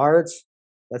martial arts.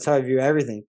 That's how I view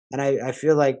everything. And I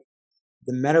feel like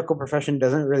the medical profession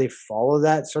doesn't really follow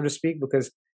that, so to speak,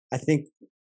 because I think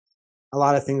a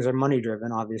lot of things are money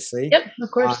driven, obviously. Yep,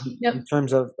 of course. Yep. In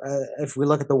terms of, if we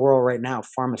look at the world right now,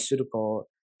 pharmaceutical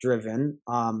driven,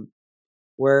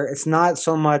 where it's not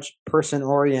so much person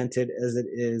oriented as it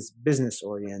is business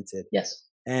oriented. Yes.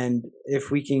 And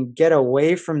if we can get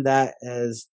away from that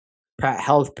as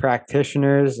health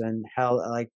practitioners and health,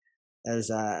 like as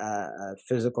a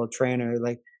physical trainer,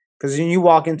 like, because when you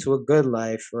walk into a Good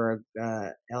Life or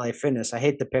LA Fitness, I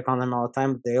hate to pick on them all the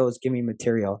time, but they always give me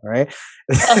material, right?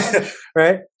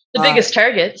 Right? The biggest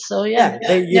target. So yeah,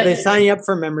 they sign you up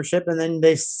for membership, and then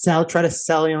they try to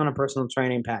sell you on a personal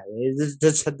training package. It's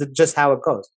just how it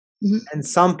goes. Mm-hmm. And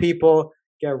some people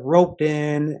get roped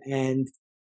in, and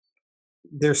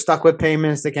they're stuck with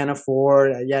payments they can't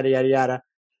afford, yada yada yada.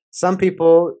 Some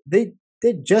people they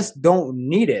just don't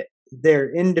need it.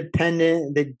 They're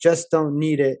independent. They just don't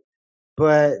need it,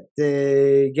 but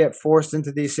they get forced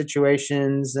into these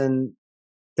situations, and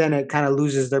then it kind of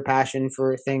loses their passion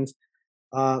for things.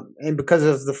 And because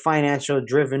of the financial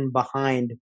driven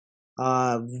behind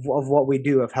of what we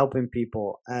do of helping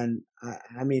people. And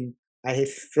I mean, I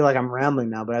feel like I'm rambling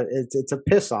now, but it's a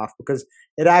piss off because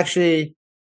it actually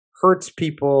hurts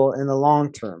people in the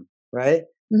long term, right?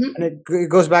 Mm-hmm. And it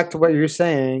goes back to what you're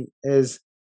saying is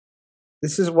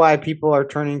this is why people are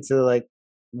turning to like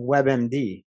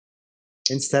WebMD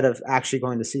instead of actually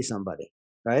going to see somebody,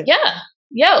 right?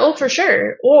 Yeah. Oh, for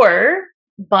sure. Or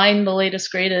buying the latest,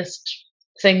 greatest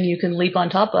thing you can leap on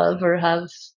top of or have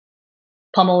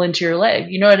pummel into your leg.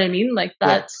 You know what I mean? Like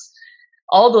that's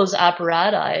all those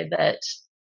apparati that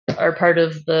are part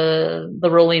of the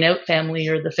rolling out family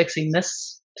or the fixing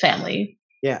this family.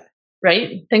 Yeah.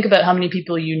 Right? Think about how many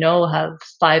people you know have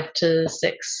 5 to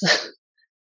 6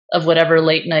 of whatever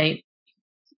late night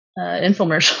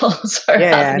infomercials are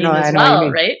happening as well,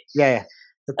 right? Yeah.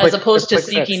 As opposed to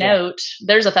seeking out,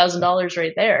 there's $1,000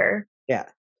 right there. Yeah.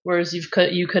 Whereas you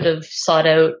could have sought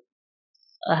out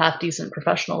a half decent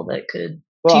professional that could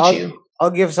teach you. I'll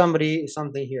give somebody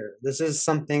something here. This is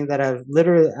something that I've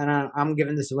literally, and I'm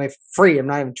giving this away for free. I'm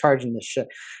not even charging this shit.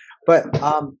 But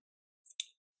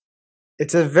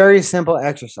it's a very simple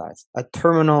exercise, a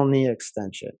terminal knee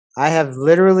extension. I have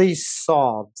literally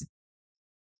solved,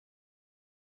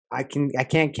 I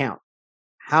can't count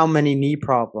how many knee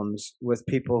problems with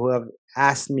people who have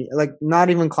asked me, like not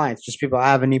even clients, just people,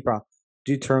 I have a knee problem.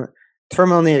 Do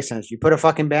terminal knee extension. You put a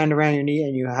fucking band around your knee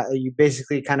and you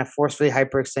basically kind of forcefully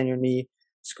hyperextend your knee,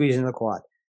 squeezing the quad.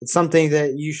 It's something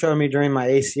that you showed me during my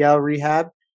ACL rehab.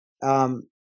 And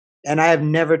I have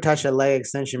never touched a leg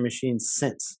extension machine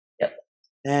since. Yep.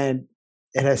 And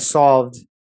it has solved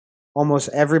almost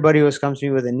everybody who has come to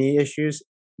me with a knee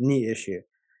issue.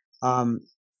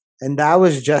 And that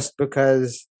was just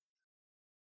because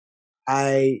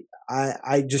I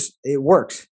just, it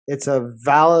works. It's a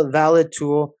valid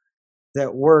tool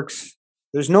that works.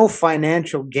 There's no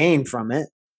financial gain from it,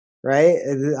 right?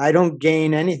 I don't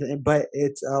gain anything, but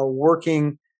it's a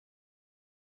working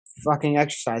fucking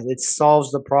exercise. It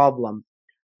solves the problem.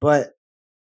 But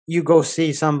you go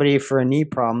see somebody for a knee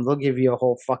problem, they'll give you a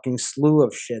whole fucking slew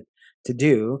of shit to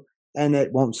do, and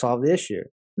it won't solve the issue,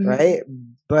 right?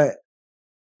 But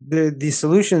the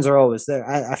solutions are always there.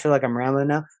 I feel like I'm rambling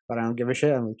now, but I don't give a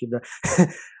shit. I'm gonna keep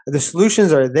the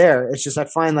solutions are there. It's just I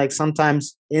find like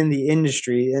sometimes in the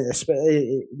industry,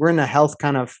 we're in a health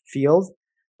kind of field,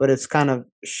 but it's kind of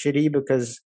shitty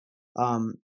because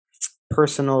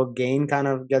personal gain kind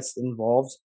of gets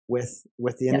involved with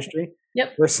the industry.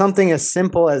 Yep. Where something as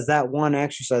simple as that one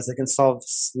exercise that can solve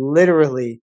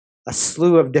literally a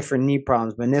slew of different knee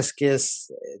problems,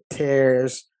 meniscus,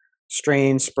 tears,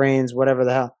 strains, sprains, whatever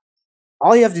the hell.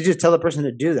 All you have to do is tell the person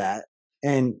to do that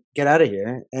and get out of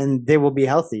here, and they will be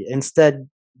healthy. Instead,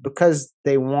 because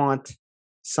they want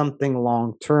something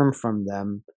long term from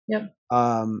them,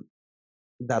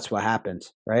 that's what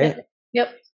happens, right?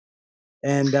 Yep.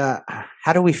 And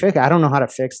how do we fix it? I don't know how to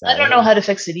fix that. I don't know how to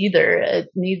fix it either.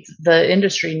 The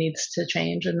industry needs to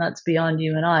change, and that's beyond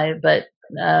you and I. But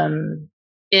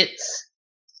it's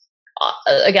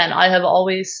again, I have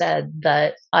always said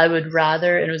that I would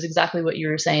rather, and it was exactly what you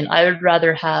were saying, I would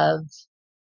rather have,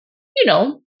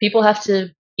 people have to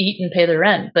eat and pay their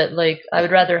rent, but like I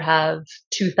would rather have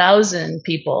 2,000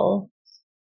 people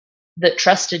that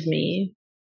trusted me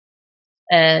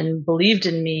and believed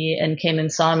in me and came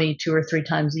and saw me 2 or 3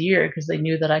 times a year because they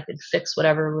knew that I could fix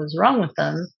whatever was wrong with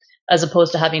them, as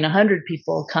opposed to having 100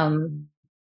 people come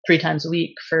 3 times a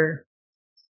week for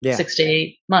 6 to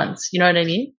 8 months. You know what I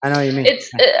mean? I know what you mean.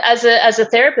 It's as a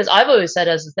therapist, I've always said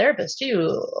as a therapist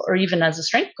too, or even as a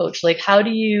strength coach, like how do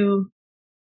you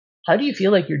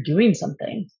feel like you're doing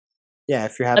something? Yeah,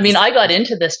 if you have. I mean, I got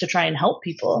into this to try and help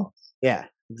people. Yeah,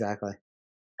 exactly.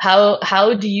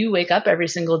 How do you wake up every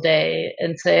single day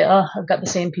and say, "Oh, I've got the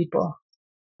same people.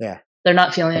 Yeah, they're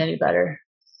not feeling any better."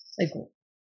 Like,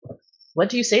 what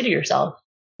do you say to yourself?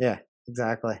 Yeah,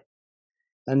 exactly.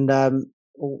 And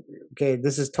okay,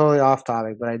 this is totally off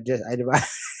topic, but I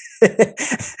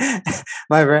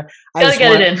my friend, gotta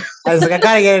get it in. I was like, I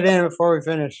gotta get it in before we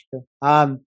finish.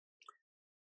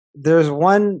 There's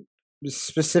one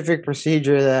specific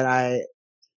procedure that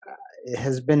it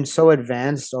has been so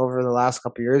advanced over the last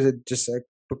couple of years. It just like,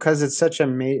 because it's such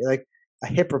like a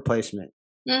hip replacement,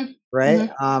 right?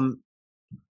 Mm-hmm.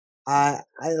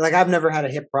 I've never had a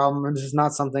hip problem. This is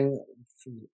not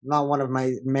one of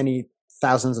my many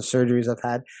thousands of surgeries I've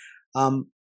had.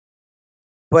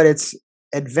 But it's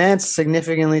advanced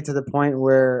significantly to the point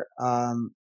where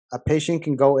a patient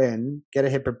can go in, get a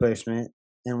hip replacement,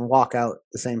 and walk out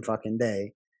the same fucking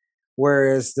day.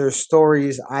 Whereas there's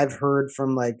stories I've heard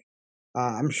from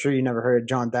I'm sure you never heard of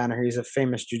John Danaher. He's a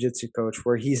famous jiu-jitsu coach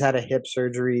where he's had a hip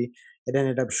surgery. It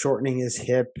ended up shortening his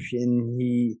hip and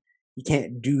he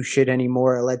can't do shit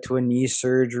anymore. It led to a knee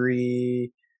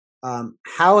surgery.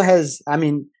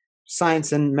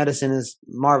 Science and medicine is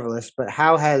marvelous, but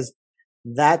how has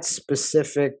that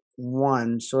specific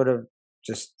one sort of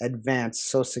just advanced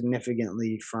so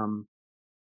significantly from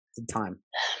the time?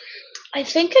 I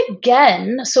think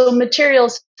again, so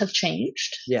materials have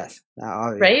changed. Yes.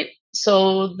 Right?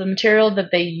 So the material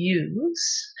that they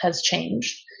use has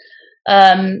changed.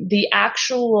 The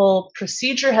actual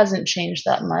procedure hasn't changed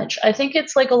that much. I think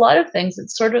it's like a lot of things.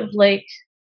 It's sort of like,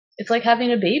 it's like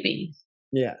having a baby.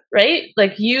 Yeah. Right?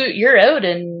 Like you're out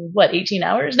in 18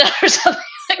 hours now or something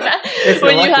like that.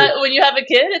 When you have a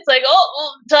kid, it's like,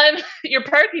 oh, well, time, your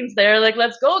parking's there. Like,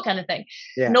 let's go kind of thing.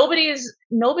 Yeah.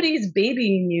 Nobody's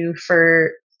babying you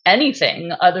for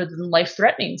anything other than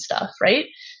life-threatening stuff. Right.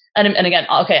 And again,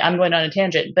 okay, I'm going on a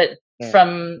tangent, but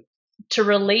to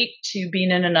relate to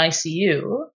being in an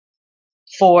ICU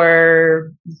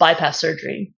for bypass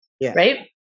surgery, right?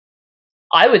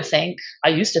 I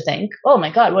used to think, oh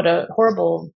my God, what a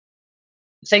horrible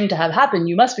thing to have happen.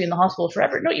 You must be in the hospital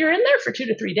forever. No, you're in there for 2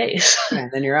 to 3 days.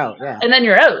 And then you're out. Yeah. And then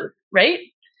you're out, right?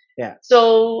 Yeah.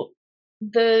 So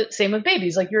the same with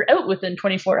babies, like you're out within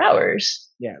 24 hours.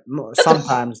 Yeah.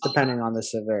 Sometimes, depending on the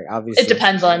severity, obviously. It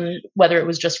depends on whether it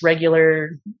was just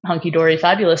regular hunky-dory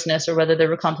fabulousness or whether there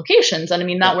were complications. And I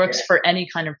mean, that works for any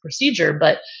kind of procedure,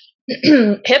 but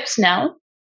hips now,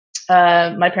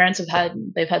 my parents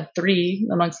they've had 3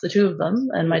 amongst the 2 of them,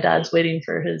 and my dad's waiting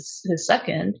for his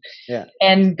second. Yeah.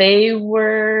 And they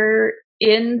were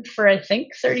in for, I think,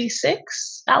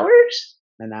 36 hours.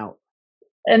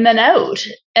 And then out.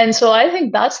 And so I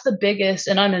think that's the biggest,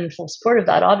 and I'm in full support of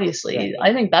that, obviously. Yeah.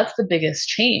 I think that's the biggest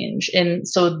change. And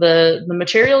so the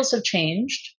materials have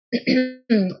changed.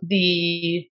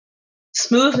 The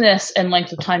smoothness and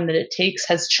length of time that it takes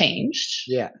has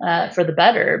changed for the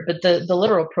better, but the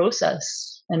literal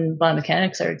process and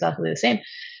biomechanics are exactly the same.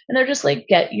 And they're just like,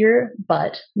 get your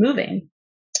butt moving.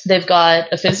 They've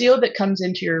got a physio that comes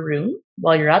into your room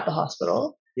while you're at the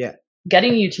hospital. Yeah.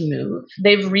 Getting you to move.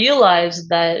 They've realized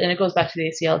that, and it goes back to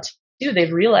the ACL too,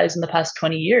 they've realized in the past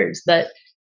 20 years that,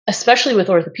 especially with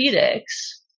orthopedics,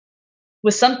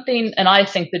 with something, and I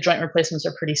think the joint replacements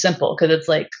are pretty simple because it's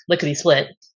like lickety split.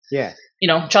 Yeah.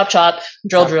 Chop,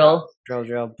 drill.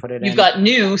 Put it in. You've got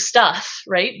new stuff,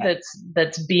 right?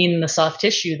 That's being the soft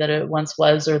tissue that it once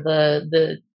was, or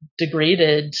the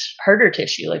degraded, harder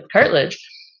tissue like cartilage.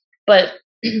 But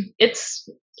it's,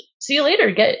 see you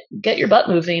later. Get your butt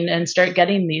moving and start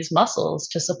getting these muscles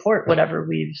to support whatever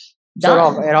we've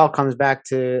done. So it all comes back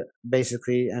to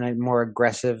basically a more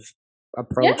aggressive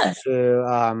approach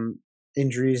to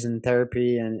injuries and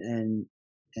therapy and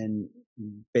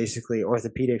basically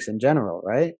orthopedics in general,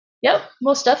 right? Yep,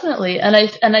 most definitely. And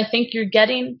I think you're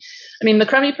getting, I mean, the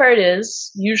crummy part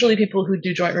is usually people who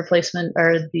do joint replacement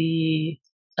are the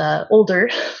older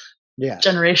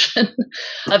generation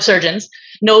of surgeons.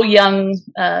 No young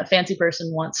fancy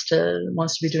person wants to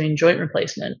be doing joint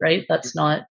replacement, right? That's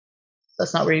not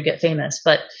where you get famous,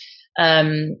 but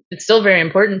it's still very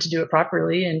important to do it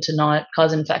properly and to not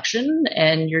cause infection.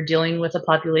 And you're dealing with a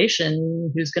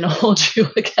population who's going to hold you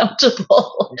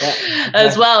accountable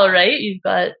as well, right? You've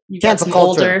got some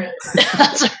older.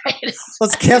 That's right.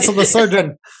 Let's cancel the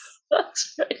surgeon.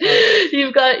 That's right.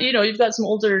 You've got some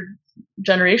older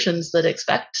generations that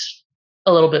expect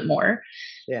a little bit more.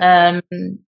 Yeah.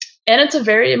 And it's a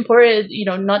very important,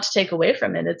 not to take away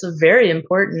from it. It's a very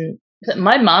important.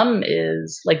 My mom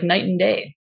is like night and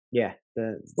day. Yeah.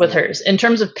 With hers, in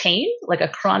terms of pain, like a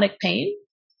chronic pain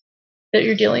that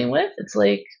you're dealing with, it's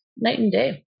like night and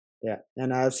day. Yeah.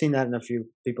 And I've seen that in a few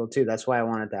people too. That's why I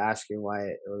wanted to ask you why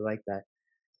it was like that.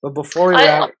 But before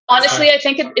honestly, I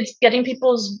think it's getting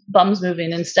people's bums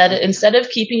moving instead of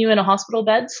keeping you in a hospital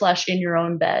bed / in your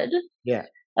own bed. Yeah.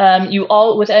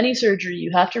 With any surgery,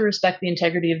 you have to respect the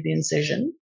integrity of the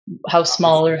incision. how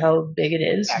small or how big it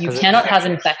is. You cannot have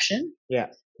infection. Yeah.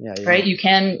 Right.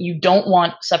 You don't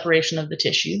want separation of the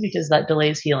tissue because that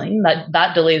delays healing.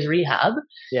 That delays rehab.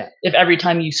 Yeah. If every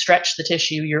time you stretch the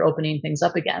tissue, you're opening things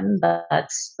up again,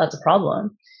 that's a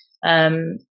problem.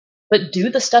 But do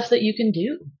the stuff that you can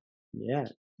do. Yeah.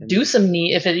 Do some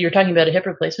knee, if you're talking about a hip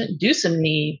replacement, do some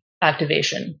knee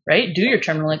activation, right? Do your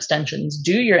terminal extensions,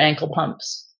 do your ankle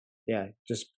pumps. Yeah.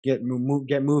 Just get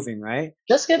moving, right?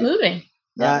 Just get moving.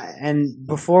 Yeah. And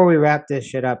before we wrap this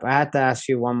shit up, I have to ask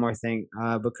you one more thing,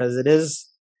 because it is,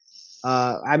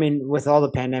 I mean, with all the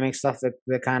pandemic stuff,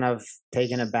 they're kind of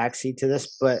taking a backseat to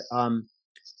this, but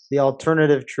the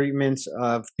alternative treatments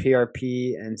of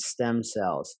PRP and stem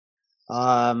cells,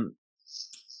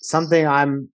 something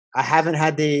I haven't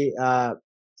had the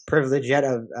privilege yet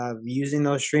of using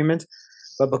those treatments,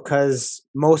 but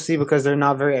mostly because they're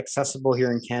not very accessible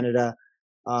here in Canada.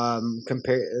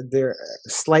 They're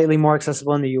slightly more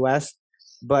accessible in the US,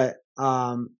 but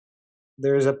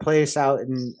there's a place out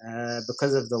in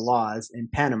because of the laws in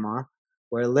Panama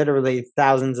where literally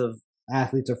thousands of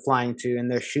athletes are flying to,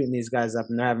 and they're shooting these guys up,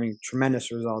 and they're having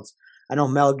tremendous results. I know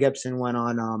Mel Gibson went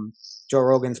on Joe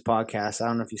Rogan's podcast. I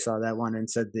don't know if you saw that one, and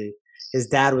said his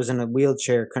dad was in a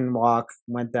wheelchair, couldn't walk,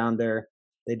 went down there.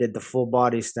 They did the full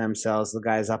body stem cells. The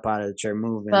guy's up out of the chair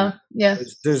moving. Yeah.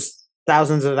 There's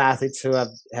thousands of athletes who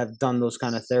have done those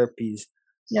kind of therapies.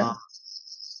 Yeah.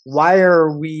 Why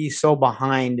are we so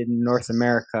behind in North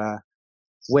America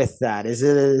with that? Is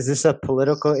this a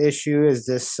political issue? Is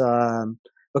this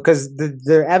because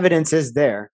the evidence is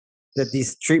there that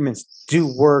these treatments do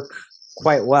work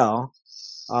quite well?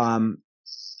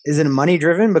 Is it money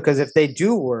driven? Because if they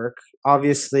do work,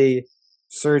 obviously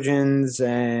surgeons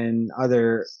and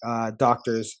other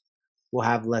doctors will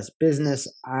have less business.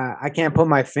 I can't put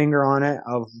my finger on it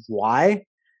of why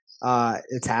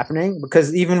it's happening,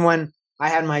 because even when I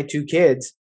had my 2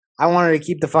 kids, I wanted to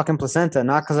keep the fucking placenta,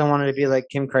 not because I wanted to be like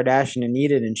Kim Kardashian and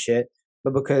eat it and shit,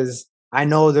 but because I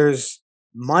know there's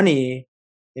money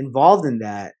involved in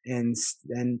that. And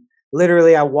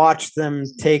literally I watched them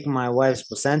take my wife's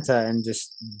placenta and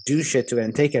just do shit to it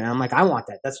and take it. And I'm like, I want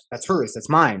that. That's hers. That's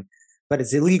mine. But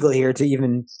it's illegal here to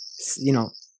even,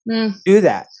 do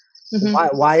that.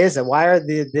 Mm-hmm. Why is it? Why are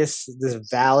this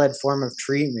valid form of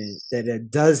treatment that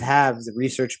it does have the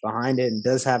research behind it and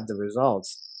does have the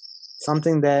results,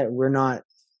 something that we're not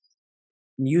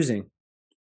using?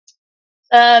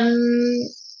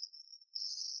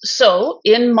 So,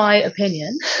 in my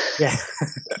opinion, yeah,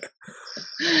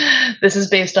 this is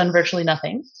based on virtually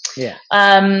nothing. Yeah.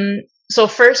 So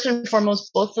first and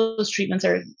foremost, both those treatments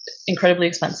are incredibly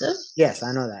expensive. Yes,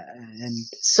 I know that. And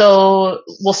so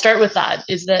we'll start with that,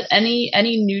 is that any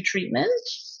new treatment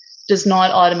does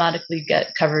not automatically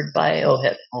get covered by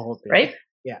OHIP, right?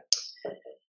 Yeah.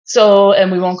 So,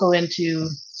 and we won't go into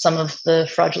some of the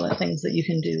fraudulent things that you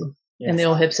can do in the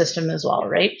OHIP system as well,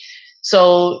 right?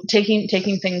 So taking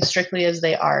things strictly as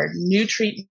they are, new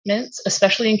treatments,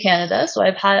 especially in Canada. So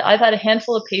I've had a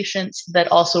handful of patients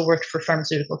that also worked for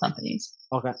pharmaceutical companies.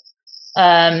 Okay.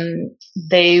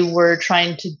 They were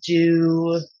trying to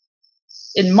do,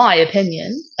 in my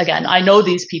opinion, again, I know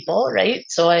these people, right?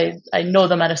 So I know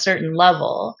them at a certain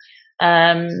level.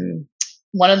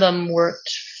 One of them worked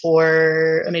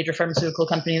for a major pharmaceutical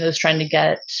company that was trying to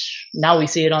get, now we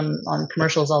see it on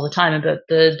commercials all the time about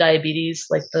the diabetes,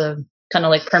 like the kind of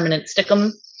like permanent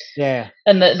stickum. Yeah.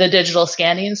 And the digital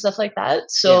scanning and stuff like that.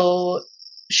 So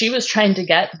she was trying to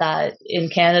get that in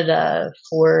Canada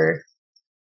for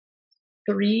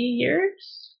 3 years.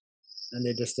 And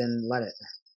they just didn't let it.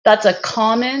 That's a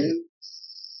common,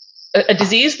 a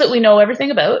disease that we know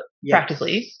everything about,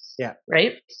 practically. Yeah.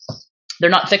 Right? They're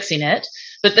not fixing it.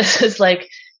 But this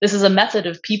is a method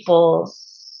of people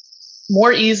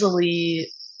more easily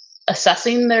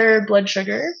assessing their blood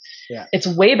sugar. Yeah. It's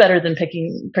way better than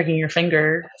pricking your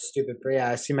finger. Stupid. Yeah,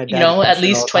 I see my dad. At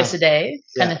least twice a day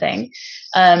kind of thing.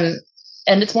 And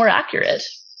it's more accurate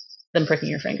than pricking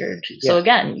your finger. So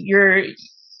again, you're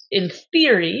in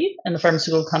theory, and the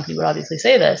pharmaceutical company would obviously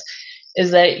say this,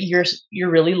 is that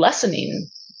you're really lessening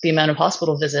the amount of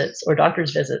hospital visits or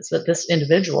doctor's visits that this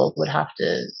individual would have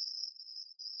to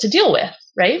deal with,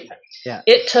 right? Yeah.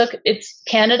 It's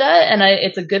Canada, and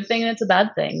it's a good thing and it's a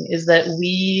bad thing, is that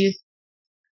we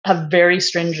have very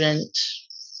stringent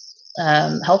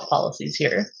health policies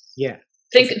here. Yeah.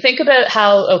 Think about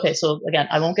how, okay, so again,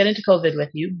 I won't get into COVID with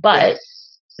you, but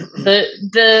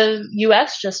the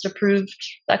US just approved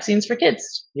vaccines for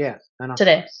kids. Yeah, I know.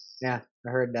 Today. Yeah, I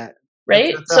heard that.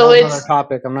 Right? That's so it's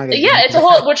topic. I'm not gonna it's a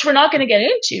whole, which we're not going to get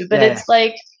into, but it's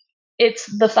like, it's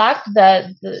the fact that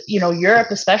Europe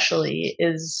especially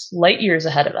is light years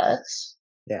ahead of us.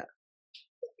 Yeah.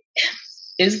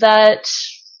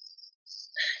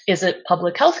 Is it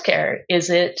public health care? Is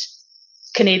it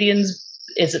Canadians?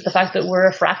 Is it the fact that we're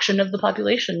a fraction of the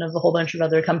population of a whole bunch of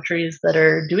other countries that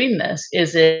are doing this?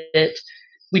 Is it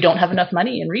we don't have enough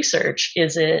money in research?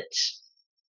 Is it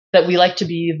that we like to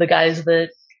be the guys that,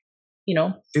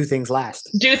 do things last?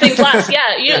 Yeah,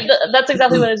 that's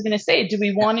exactly what I was going to say. Do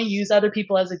we want to use other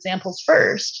people as examples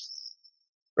first?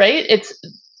 Right?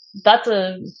 That's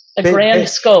a grand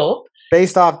scope.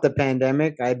 Based off the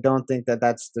pandemic, I don't think that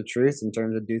that's the truth in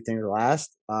terms of do things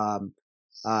last.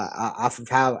 Off of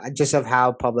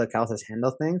how public health has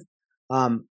handled things.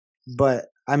 But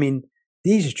I mean,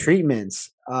 these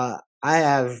treatments, I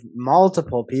have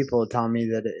multiple people tell me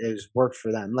that it has worked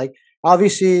for them. Like,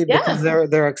 obviously, because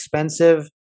they're expensive,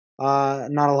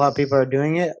 not a lot of people are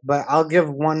doing it. But I'll give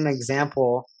one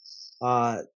example,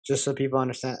 just so people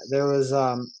understand. There was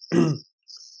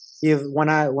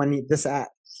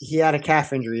he had a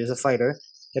calf injury as a fighter.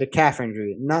 He had a calf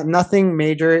injury, nothing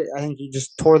major. I think he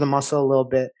just tore the muscle a little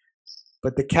bit,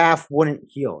 but the calf wouldn't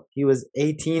heal. He was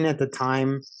 18 at the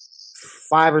time,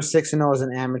 5 or 6-0 as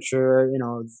an amateur.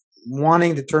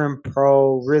 Wanting to turn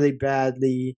pro really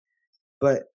badly,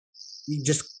 but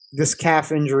this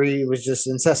calf injury was just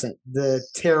incessant. The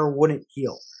tear wouldn't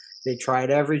heal. They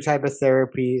tried every type of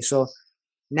therapy. So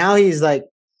now he's like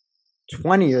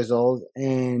 20 years old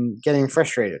and getting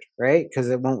frustrated, right? Because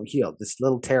it won't heal. This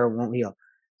little tear won't heal.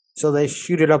 So they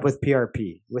shoot it up with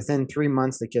PRP. Within 3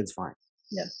 months, the kid's fine.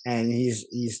 Yeah. And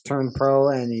he's turned pro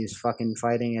and he's fucking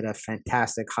fighting at a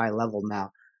fantastic high level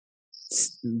now.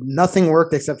 Nothing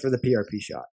worked except for the PRP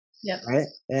shot. Yeah. Right.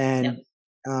 And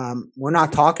we're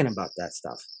not talking about that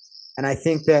stuff. And I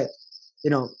think that,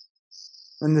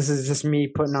 and this is just me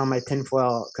putting on my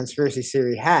tinfoil conspiracy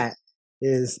theory hat,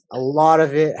 is a lot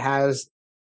of it has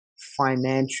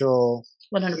financial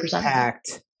 100%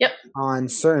 impact on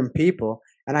certain people.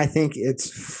 And I think it's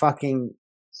fucking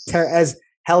as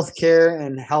healthcare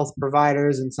and health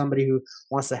providers and somebody who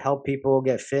wants to help people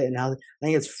get fit and healthy, I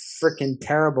think it's freaking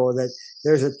terrible that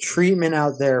there's a treatment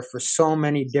out there for so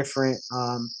many different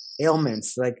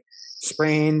ailments, like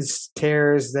sprains,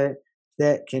 tears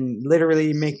that can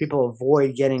literally make people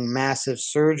avoid getting massive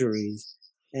surgeries,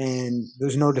 and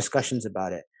there's no discussions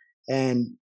about it.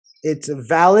 And it's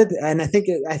valid, and I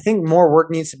think more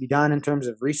work needs to be done in terms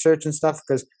of research and stuff,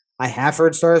 because I have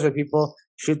heard stories where people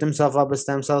shoot themselves up with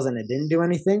stem cells and it didn't do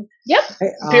anything. Yep.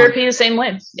 PRP the same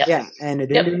way. Yep. Yeah, and it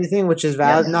didn't do anything, which is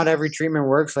valid. Not every treatment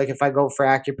works. Like if I go for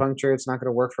acupuncture, it's not going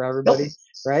to work for everybody,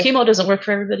 right? Chemo doesn't work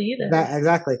for everybody either.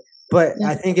 Exactly. But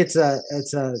I think it's a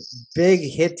big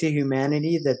hit to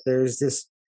humanity that there's this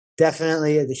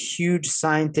definitely a huge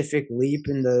scientific leap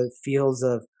in the fields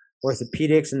of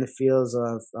orthopedics, in the fields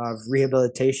of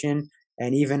rehabilitation,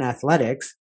 and even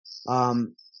athletics,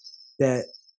 that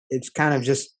it's kind of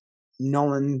just no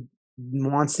one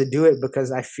wants to do it,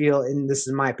 because I feel, and this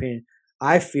is my opinion,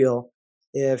 I feel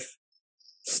if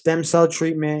stem cell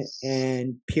treatment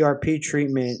and PRP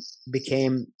treatment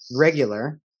became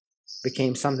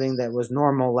something that was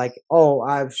normal, like, oh,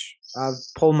 I've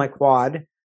pulled my quad,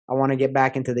 I want to get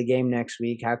back into the game next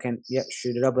week. How can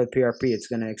shoot it up with PRP? It's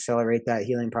going to accelerate that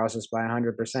healing process by 100%. We're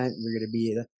going to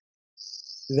be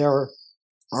there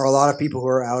are a lot of people who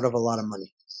are out of a lot of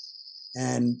money,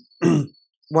 and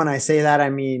when I say that, I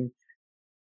mean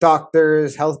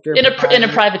doctors, healthcare in a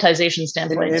privatization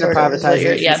standpoint. In a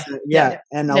privatization,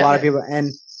 and a lot of people,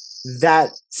 and that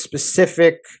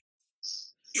specific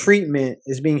treatment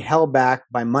is being held back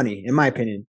by money. In my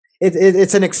opinion,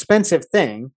 it's an expensive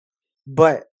thing,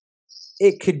 but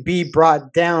it could be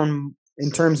brought down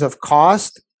in terms of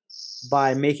cost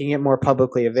by making it more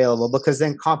publicly available, because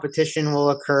then competition will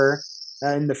occur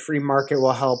and the free market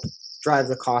will help drive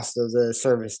the cost of the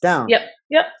service down. Yep.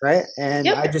 Right. And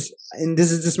and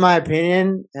this is just my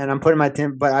opinion, and I'm putting my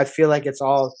but I feel like it's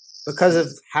all because of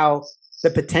how the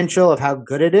potential of how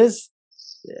good it is.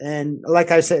 And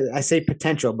like I said, I say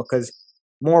potential because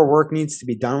more work needs to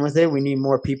be done with it. We need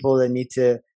more people that need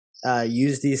to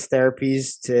use these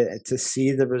therapies to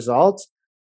see the results.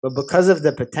 But because of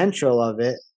the potential of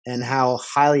it and how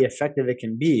highly effective it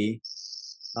can be,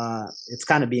 it's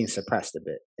kind of being suppressed a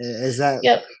bit. Is that?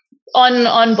 Yep.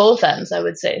 On both ends, I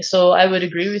would say. So I would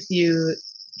agree with you.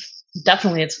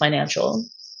 Definitely it's financial.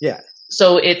 Yeah.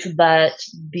 So it's that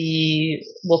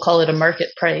we'll call it a market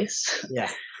price. Yeah.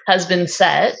 Has been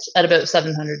set at about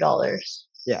 $700.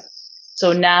 Yeah.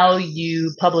 So now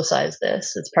you publicize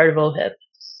this. It's part of OHIP.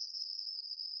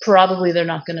 Probably they're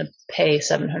not going to pay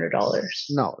 $700.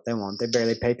 No, they won't. They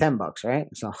barely pay $10, right?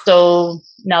 So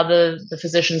now the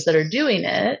physicians that are doing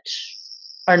it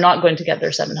are not going to get their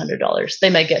 $700.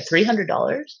 They might get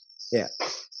 $300. Yeah.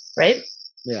 Right?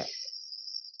 Yeah.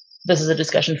 This is a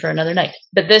discussion for another night.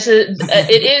 But this is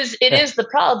it is the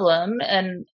problem,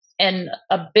 and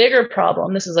a bigger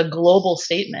problem. This is a global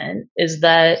statement: is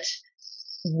that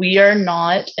we are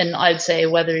not, and I'd say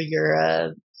whether you're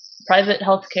a private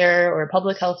healthcare or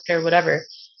public healthcare, whatever,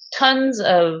 tons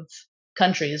of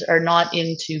countries are not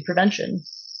into prevention.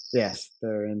 Yes,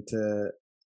 they're into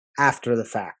after the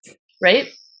fact. Right?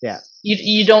 Yeah.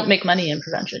 You don't make money in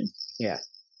prevention. Yeah.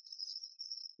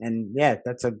 And yeah,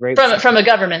 that's a great from a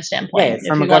government standpoint. Yeah, if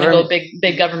you want to go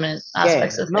big government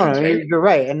aspects of things. No, right? You're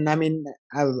right. And I mean,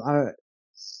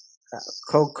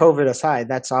 COVID aside,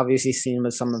 that's obviously seen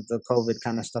with some of the COVID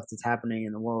kind of stuff that's happening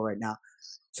in the world right now.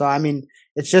 So I mean,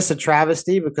 it's just a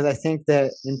travesty, because I think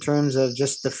that in terms of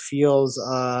just the fields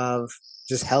of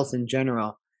just health in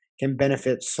general can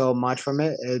benefit so much from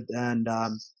it. And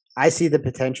I see the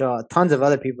potential. Tons of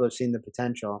other people have seen the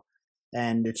potential,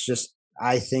 and it's just,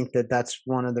 I think that that's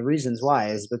one of the reasons why,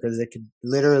 is because it could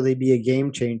literally be a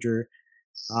game changer.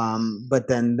 But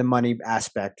then the money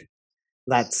aspect,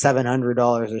 that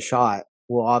 $700 a shot,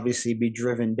 will obviously be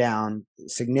driven down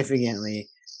significantly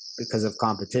because of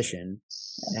competition.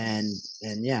 And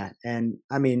yeah, and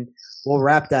I mean, we'll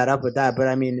wrap that up with that. But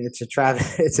I mean, it's a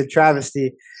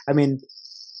travesty. I mean,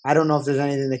 I don't know if there's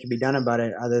anything that can be done about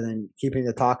it other than keeping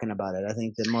the talking about it. I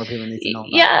think that more people need to know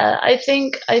about it.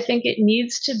 I think it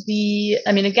needs to be,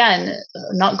 I mean, again,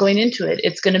 not going into it,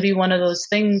 it's going to be one of those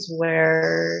things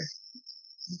where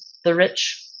the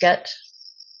rich get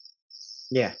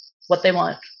what they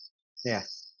want. Yeah.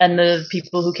 And the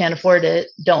people who can't afford it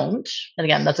don't. And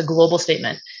again, that's a global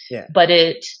statement. Yeah. But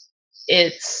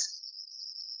it's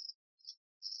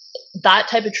that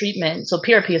type of treatment, so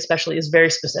PRP especially, is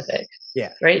very specific.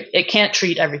 Yeah. Right? It can't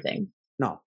treat everything.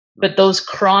 No. But those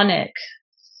chronic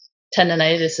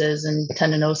tendinitises and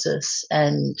tendinosis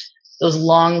and those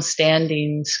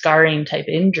long-standing scarring type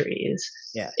injuries,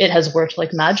 it has worked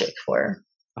like magic for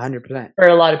 100% for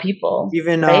a lot of people.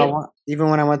 Even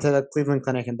when I went to the Cleveland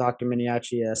Clinic and Dr.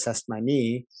 Miniachi assessed my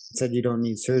knee, said you don't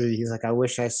need surgery. He's like, I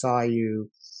wish I saw you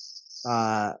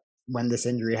when this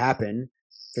injury happened,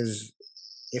 because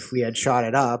if we had shot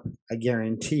it up, I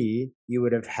guarantee you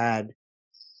would have had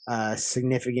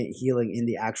significant healing in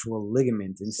the actual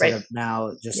ligament instead of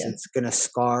now just it's going to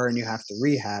scar and you have to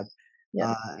rehab.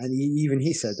 Yeah. And even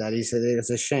he said that. He said it's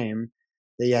a shame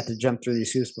that you had to jump through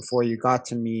these hoops before you got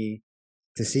to me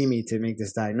to see me to make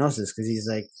this diagnosis, because he's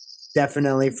like,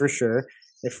 definitely for sure,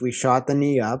 if we shot the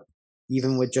knee up,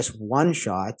 even with just one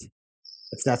shot,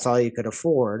 if that's all you could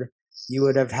afford, you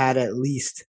would have had at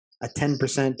least a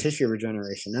 10% tissue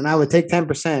regeneration. And I would take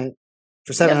 10%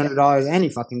 for $700 any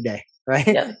fucking day, right?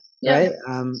 Yeah. Yeah. Right?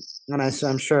 And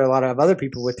I'm sure a lot of other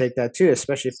people would take that too,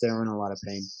 especially if they were in a lot of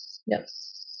pain. Yeah.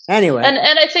 Anyway. And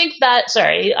I think that,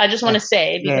 sorry, I just want to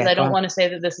say, because I don't want to say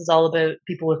that this is all about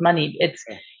people with money.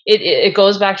 It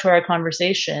goes back to our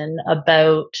conversation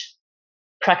about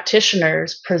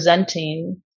practitioners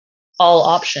presenting all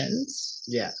options.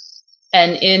 Yeah.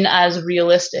 And in as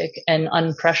realistic and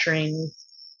unpressuring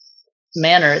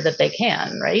manner that they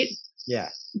can, right? Yeah.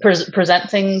 Present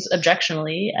things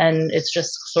objectionably, and it's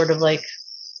just sort of like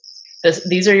this: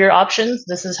 these are your options.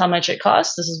 This is how much it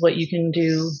costs. This is what you can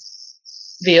do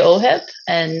via OHIP,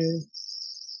 and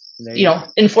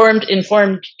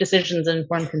informed decisions and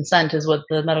informed consent is what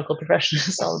the medical profession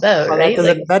is all about, right?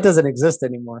 That doesn't exist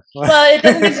anymore. Well, it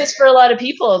doesn't exist for a lot of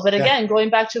people, but again, going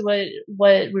back to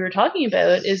what we were talking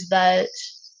about, is that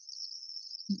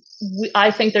I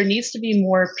think there needs to be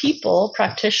more people,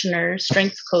 practitioners,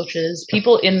 strength coaches,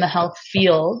 people in the health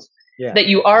field that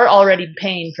you are already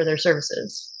paying for their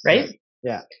services, right?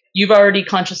 Yeah. You've already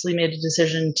consciously made a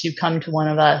decision to come to one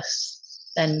of us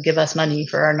and give us money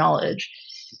for our knowledge.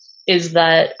 Is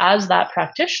that as that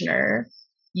practitioner,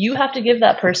 you have to give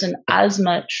that person as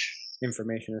much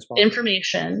information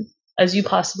as you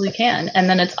possibly can. And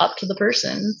then it's up to the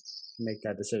person to make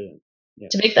that decision. Yeah.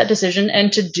 To make that decision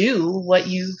and to do what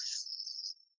you've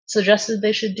suggested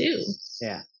they should do.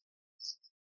 Yeah.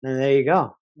 And there you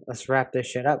go. Let's wrap this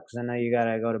shit up, because I know you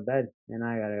gotta go to bed, and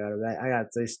I gotta go to bed. I got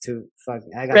these two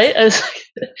right.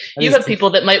 You have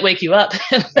people that might wake you up.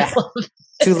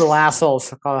 Two little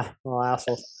assholes. I call it little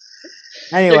assholes.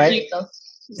 Anyway,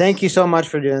 thank you so much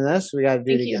for doing this. We got to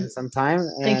do it again sometime.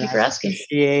 And thank you for asking.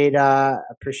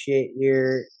 Appreciate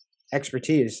your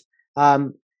expertise.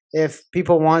 If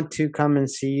people want to come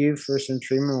and see you for some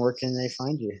treatment, where can they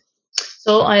find you?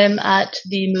 So I am at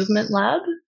the Movement Lab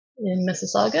in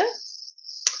Mississauga.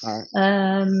 All right.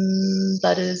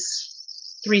 That is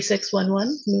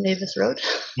 3611 Mavis Road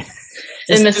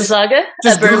in Mississauga.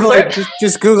 Just Google it.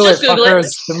 Just Google it.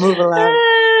 The Movement Lab.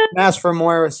 ask for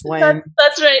more with Swain.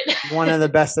 That's right. One of the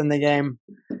best in the game.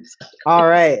 All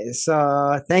right.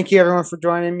 So thank you everyone for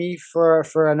joining me for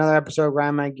another episode of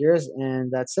Grind My Gears.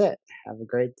 And that's it. Have a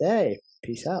great day.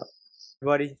 Peace out.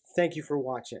 Everybody, thank you for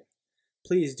watching.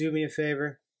 Please do me a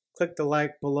favor. Click the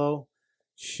like below.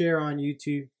 Share on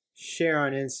YouTube. Share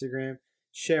on Instagram.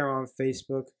 Share on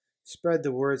Facebook. Spread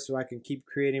the word so I can keep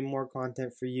creating more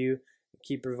content for you and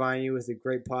keep providing you with a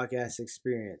great podcast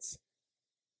experience.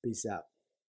 Peace out.